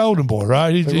 he was a golden boy,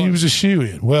 right? He was a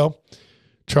shoo-in. Well,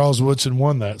 Charles Woodson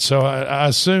won that. So I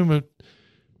assume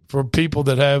for people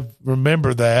that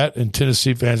remember that, and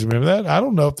Tennessee fans remember that, I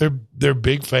don't know if they're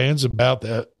big fans about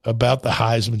the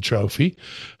Heisman Trophy.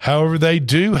 However, they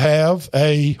do have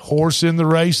a horse in the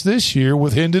race this year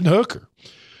with Hendon Hooker.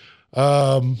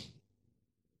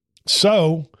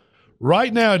 So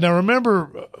right now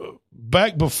remember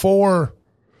back before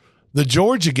the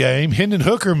Georgia game, Hendon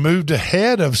Hooker moved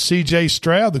ahead of C.J.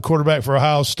 Stroud, the quarterback for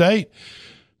Ohio State,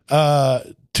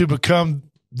 to become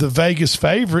the Vegas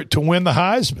favorite to win the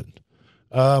Heisman.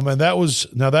 And that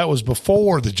was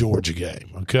before the Georgia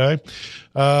game. Okay.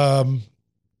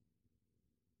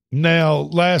 Now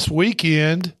last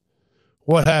weekend,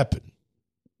 what happened?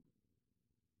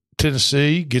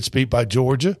 Tennessee gets beat by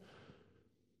Georgia.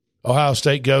 Ohio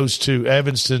State goes to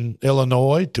Evanston,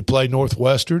 Illinois to play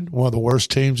Northwestern, one of the worst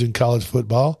teams in college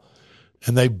football.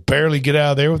 And they barely get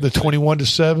out of there with a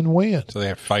 21-7 win. So they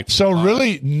have to fight. So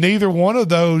really neither one of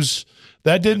those,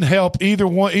 that didn't help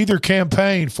either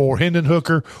campaign for Hendon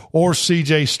Hooker or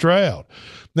C.J. Stroud.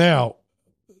 Now,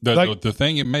 the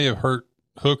thing that may have hurt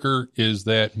Hooker is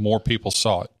that more people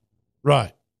saw it.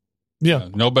 Right. Yeah.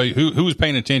 Nobody who was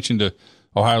paying attention to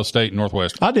Ohio State and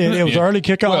Northwestern. I did. It was an early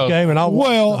kickoff game, and I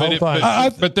watched the whole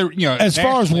thing. But there, as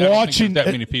far as watching that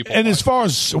many people, and as far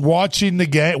as watching the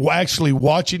game, actually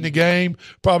watching the game,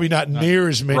 probably not near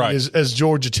as many as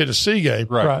Georgia Tennessee game.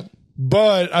 Right.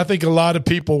 But I think a lot of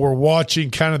people were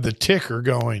watching kind of the ticker,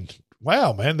 going,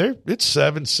 "Wow, man, it's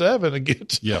 7-7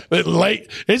 against late.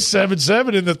 It's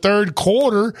 7-7 in the third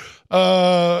quarter."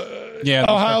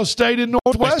 Ohio State and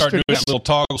Northwestern. They start doing that little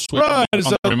toggle switch on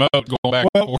the remote, going back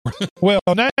and forth. Well,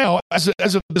 now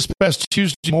as of this past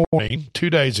Tuesday morning, 2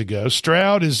 days ago,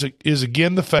 Stroud is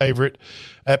again the favorite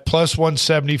at plus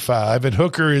 175, and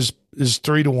Hooker is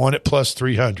 3-1 at plus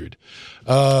 300.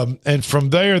 And from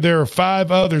there are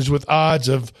 5 others with odds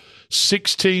of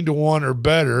 16-1 or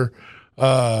better.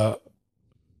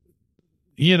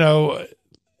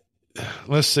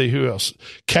 Let's see who else.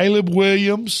 Caleb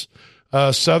Williams,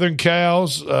 Southern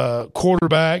Cal's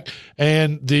quarterback,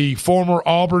 and the former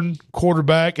Auburn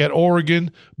quarterback at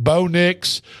Oregon, Bo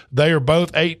Nix. They are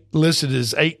both listed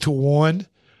as 8-1.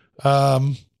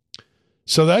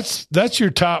 So that's your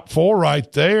top 4 right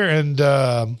there, and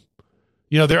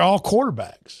they're all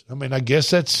quarterbacks. I mean, I guess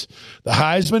that's the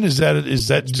Heisman. Is that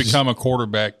it's become a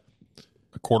quarterback?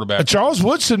 Charles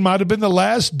Woodson might have been the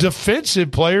last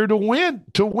defensive player to win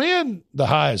the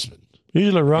Heisman.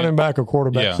 Usually running back or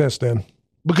quarterback since then.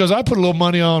 Because I put a little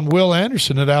money on Will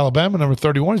Anderson at Alabama, number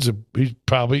 31. He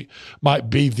probably might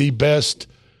be the best.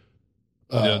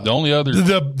 The only other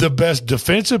the best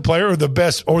defensive player, or the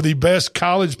best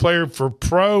college player for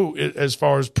pro as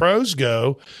far as pros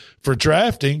go for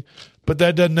drafting. But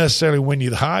that doesn't necessarily win you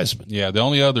the Heisman. Yeah, the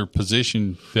only other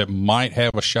position that might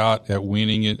have a shot at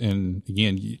winning it, and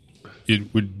again,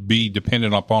 it would be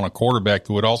dependent upon a quarterback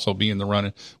who would also be in the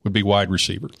running, would be wide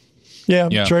receiver.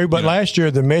 Yeah, true. But last year,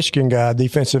 the Michigan guy,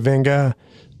 defensive end guy,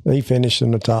 he finished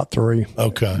in the top 3.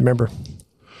 Okay. Remember?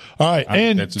 All right.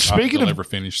 And speaking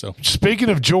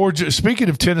of Georgia, speaking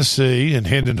of Tennessee and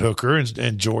Hendon Hooker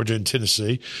and Georgia and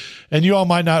Tennessee, and you all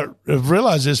might not have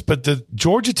realized this, but the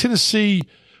Georgia-Tennessee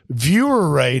viewer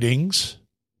ratings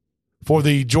for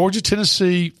the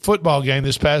Georgia-Tennessee football game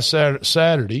this past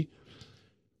Saturday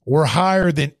were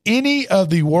higher than any of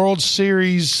the World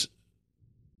Series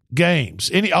games,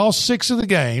 all 6 of the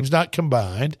games, not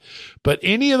combined, but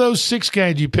any of those 6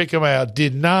 games, you pick them out,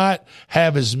 did not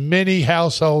have as many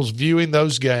households viewing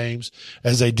those games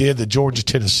as they did the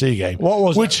Georgia-Tennessee game.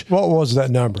 What was that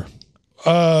number?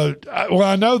 Well,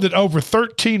 I know that over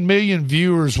 13 million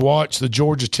viewers watched the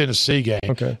Georgia-Tennessee game.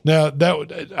 Okay. Now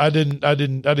that I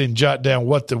didn't jot down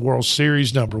what the World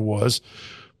Series number was,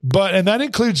 and that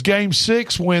includes Game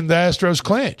 6 when the Astros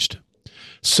clinched.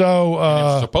 So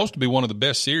it's supposed to be one of the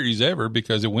best series ever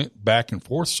because it went back and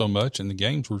forth so much, and the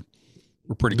games were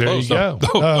pretty there close. You go.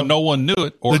 Though no one knew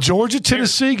it. The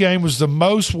Georgia-Tennessee game was the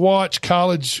most watched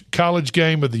college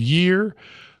game of the year.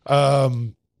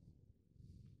 And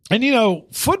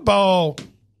football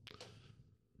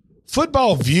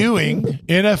viewing,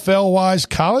 NFL wise,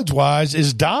 college wise,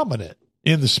 is dominant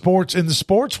in the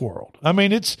sports world. I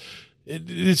mean, it's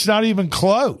not even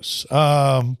close.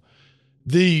 And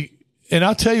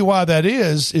I'll tell you why that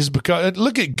is because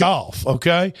look at golf.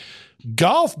 Okay,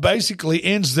 golf basically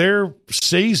ends their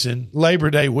season Labor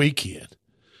Day weekend.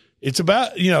 It's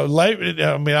about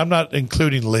I mean, I'm not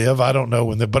including Live. I don't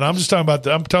know but I'm just talking about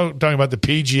talking about the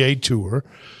PGA Tour.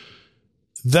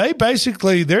 They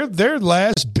basically their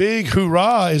last big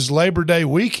hurrah is Labor Day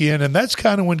weekend, and that's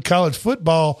kind of when college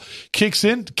football kicks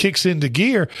into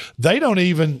gear. They've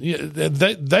learned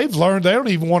they don't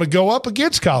even want to go up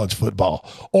against college football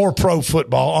or pro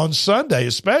football on Sunday,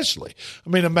 especially.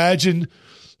 I mean, imagine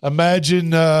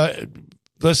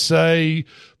let's say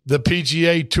the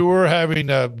PGA Tour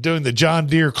doing the John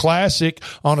Deere Classic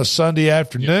on a Sunday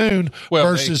afternoon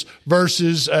versus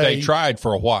they tried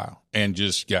for a while and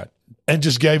just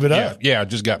gave it up. Yeah,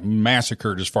 just got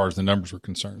massacred as far as the numbers were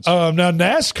concerned. Now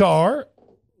NASCAR,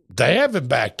 they haven't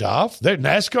backed off.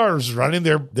 NASCAR is running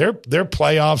their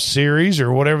playoff series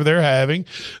or whatever they're having.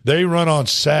 They run on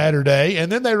Saturday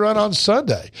and then they run on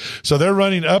Sunday. So they're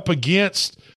running up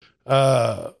against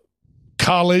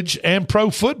college and pro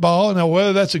football. Now,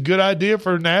 whether that's a good idea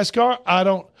for NASCAR, I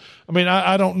don't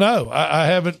know.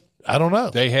 I don't know.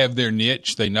 They have their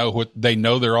niche. They know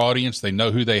their audience. They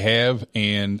know who they have,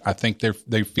 and I think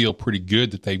they feel pretty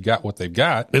good that they've got what they've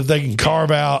got. If they can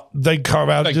carve out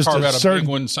just a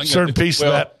certain piece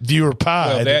of that viewer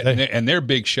pie. And their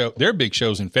big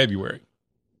shows in February.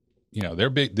 Their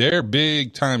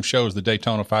big time shows the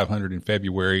Daytona 500 in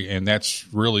February, and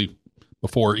that's really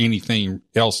before anything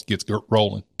else gets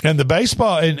rolling. And the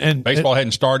baseball and baseball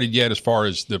hadn't started yet as far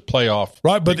as the playoff.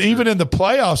 Right, but even in the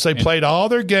playoffs, they played all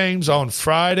their games on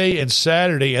Friday and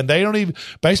Saturday, and they don't even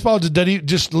baseball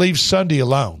just leave Sunday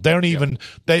alone. They don't even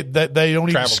they don't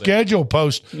even schedule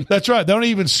post. That's right. They don't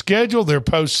even schedule their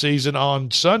postseason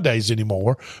on Sundays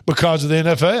anymore because of the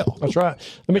NFL. That's right.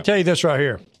 Let me tell you this right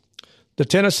here: the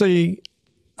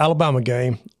Tennessee-Alabama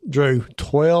game drew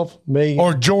 12 million.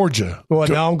 Or Georgia. Well,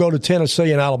 now I'm going to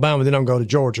Tennessee and Alabama, then I'm going to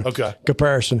Georgia. Okay.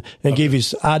 Comparison and give you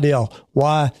an idea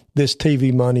why this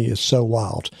TV money is so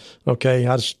wild. Okay.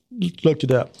 I just looked it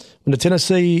up. When the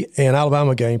Tennessee and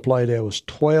Alabama game played, there was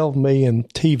 12 million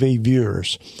TV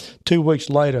viewers. 2 weeks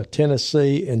later,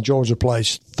 Tennessee and Georgia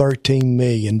placed 13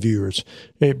 million viewers.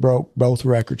 It broke both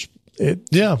records.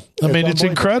 It's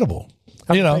incredible.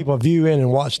 How many people view in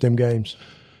and watch them games?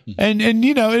 And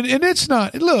it's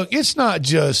not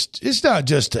just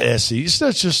the SE. It's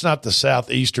just not the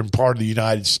southeastern part of the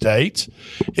United States.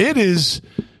 It is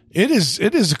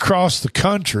across the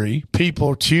country. People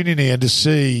are tuning in to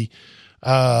see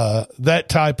that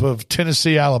type of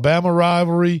Tennessee-Alabama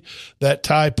rivalry, that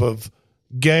type of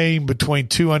game between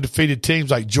two undefeated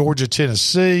teams like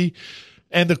Georgia-Tennessee.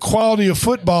 And the quality of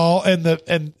football and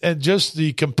just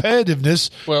the competitiveness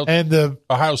and the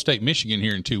Ohio State Michigan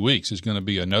here in 2 weeks is going to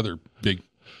be another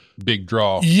big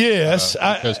draw. Yes,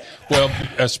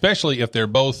 especially if they're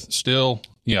both still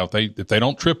if they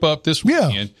don't trip up this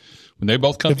weekend when they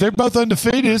both come. If they're both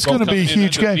undefeated, it's going to be a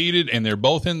huge game. And they're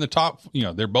both in the top.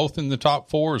 They're both in the top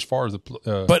 4 as far as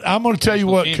the. But I'm going to tell you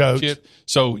what, Coach.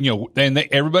 So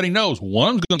everybody knows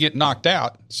one's going to get knocked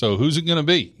out. So who's it going to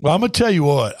be? Well, I'm going to tell you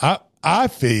what I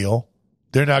feel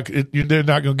they're not going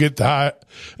to get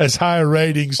as high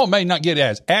ratings. Well, it may not get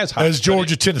as high as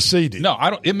Georgia Tennessee did. No,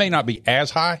 it may not be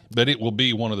as high, but it will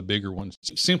be one of the bigger ones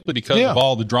simply because of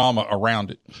all the drama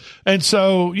around it. And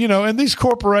so and these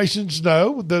corporations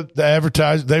know the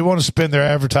advertise. They want to spend their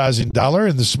advertising dollar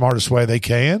in the smartest way they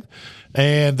can,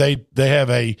 and they have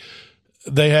a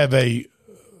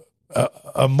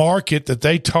market that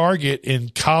they target in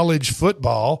college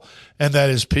football, and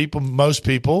that is most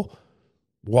people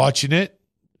watching it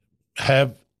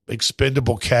have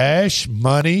expendable cash,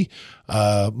 money,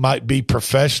 might be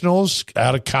professionals,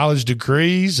 out of college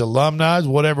degrees, alumni,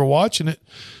 whatever, watching it.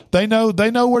 They know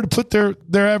where to put their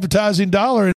advertising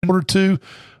dollar in order to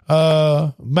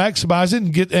maximize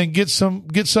it and get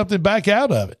something back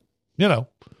out of it. You know,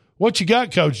 what you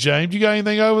got, Coach James? You got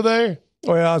anything over there?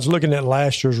 Well, I was looking at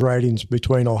last year's ratings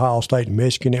between Ohio State and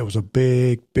Michigan. It was a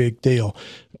big, big deal.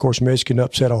 Of course, Michigan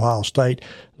upset Ohio State.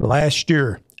 Last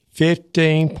year,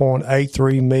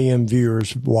 15.83 million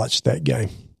viewers watched that game.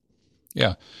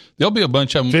 Yeah, there'll be a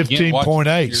bunch of them.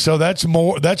 15.8. So that's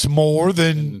more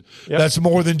than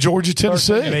Georgia,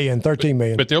 Tennessee. 13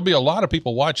 million. But there'll be a lot of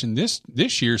people watching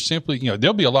this year. Simply,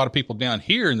 there'll be a lot of people down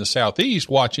here in the Southeast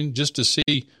watching just to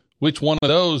see which one of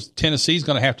those Tennessee's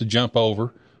going to have to jump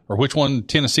over, or which one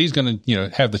Tennessee's going to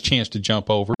have the chance to jump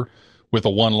over with a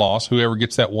one loss. Whoever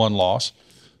gets that one loss.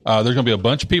 There's going to be a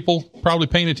bunch of people probably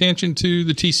paying attention to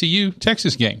the TCU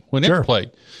Texas game when it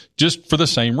played, just for the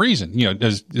same reason.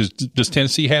 Does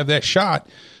Tennessee have that shot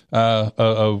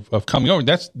of coming over?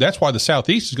 That's why the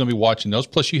Southeast is going to be watching those.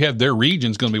 Plus, you have their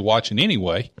region's going to be watching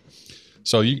anyway.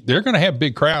 So they're going to have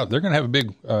big crowd. They're going to have a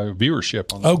big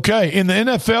viewership on that. Okay, in the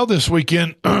NFL this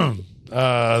weekend,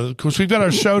 of course, we've got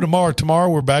our show tomorrow. Tomorrow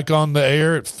we're back on the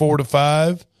air at 4 to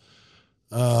 5.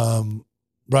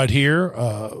 Right here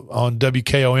on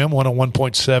WKOM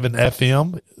 101.7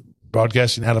 FM,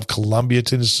 broadcasting out of Columbia,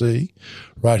 Tennessee,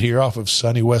 right here off of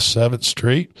sunny West 7th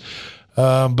Street.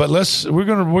 But we're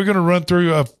gonna run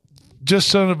through just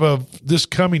some of this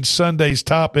coming Sunday's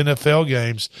top NFL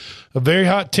games. A very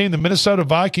hot team, the Minnesota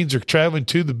Vikings, are traveling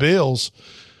to the Bills.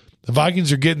 The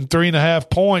Vikings are getting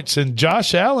 3.5 points, and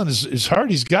Josh Allen is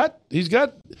hurt. He's got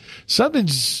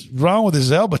something's wrong with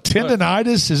his elbow.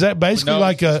 Tendonitis? Is that basically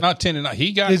it's not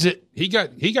tendonitis.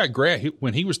 He got grabbed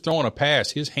when he was throwing a pass.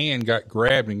 His hand got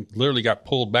grabbed and literally got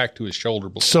pulled back to his shoulder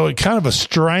blade. So it kind of a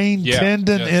strained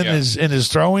tendon in his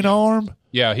throwing arm.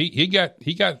 Yeah, he got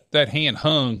that hand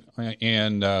hung,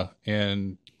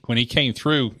 and when he came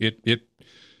through, it.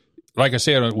 Like I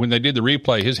said, when they did the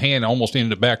replay, his hand almost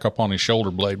ended back up on his shoulder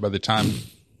blade by the time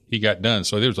he got done.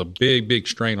 So there was a big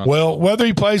strain on. Well, whether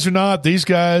he plays or not, these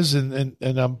guys, and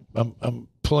I'm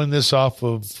pulling this off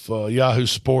of Yahoo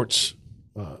Sports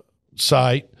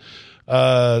site.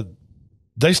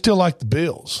 They still like the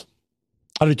Bills.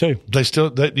 I do too. They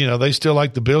still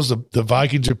like the Bills. The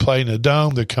Vikings are playing the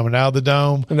Dome. They're coming out of the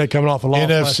Dome, and they're coming off a loss.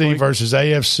 NFC versus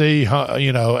AFC.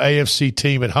 AFC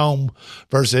team at home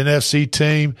versus NFC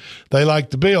team. They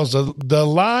like the Bills. The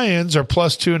Lions are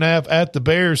plus 2.5 at the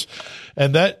Bears,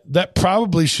 and that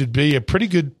probably should be a pretty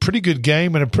good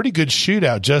game and a pretty good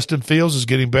shootout. Justin Fields is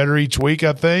getting better each week,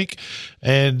 I think,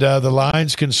 and the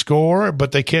Lions can score,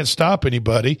 but they can't stop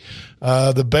anybody.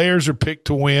 The Bears are picked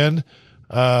to win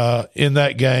in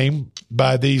that game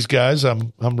by these guys.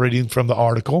 I'm reading from the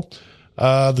article.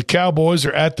 The Cowboys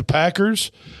are at the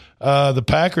Packers. The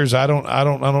Packers, I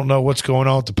don't know what's going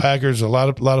on with the Packers. A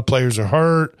lot of players are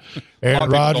hurt. Aaron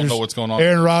Rodgers don't know what's going on.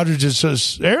 Aaron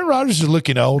Rodgers is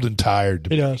looking old and tired to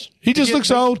me. He does. He just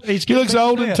looks old. He looks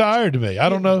old and tired to me. I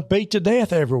don't know. Beat to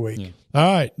death every week. Yeah. All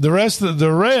right. The rest is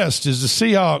the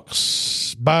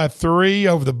Seahawks by 3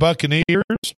 over the Buccaneers.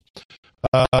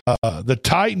 The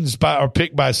Titans are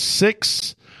picked by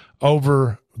 6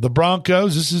 over the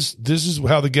Broncos. This is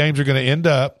how the games are going to end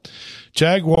up.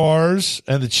 Jaguars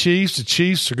and the Chiefs. The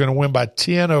Chiefs are going to win by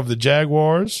 10 over the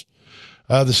Jaguars.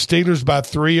 The Steelers by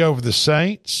 3 over the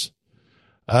Saints.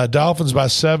 Dolphins by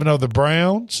 7 over the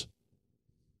Browns.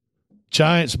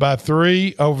 Giants by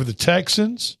 3 over the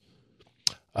Texans.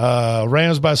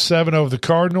 Rams by 7 over the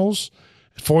Cardinals.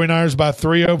 49ers by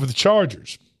 3 over the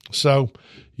Chargers. So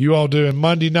you all doing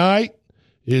Monday night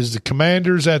is the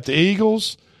Commanders at the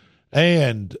Eagles,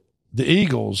 and the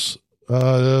Eagles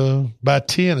by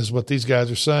 10 is what these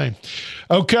guys are saying.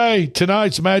 Okay,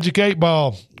 tonight's Magic 8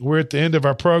 Ball. We're at the end of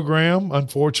our program,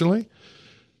 unfortunately.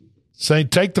 Saying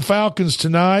take the Falcons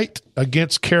tonight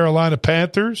against Carolina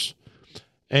Panthers,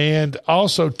 and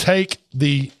also take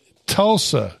the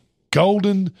Tulsa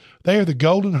Golden. They are the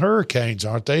Golden Hurricanes,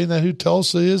 aren't they? Isn't that who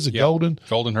Tulsa is? Golden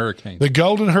Hurricanes. The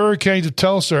Golden Hurricanes of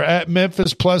Tulsa are at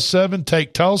Memphis plus 7.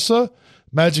 Take Tulsa,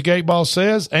 Magic 8 Ball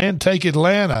says, and take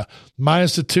Atlanta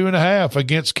minus the 2.5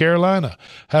 against Carolina.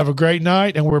 Have a great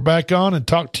night, and we're back on and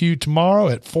talk to you tomorrow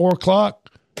at 4:00.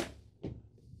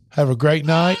 Have a great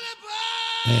night,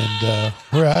 and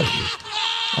we're out of here.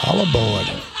 All aboard.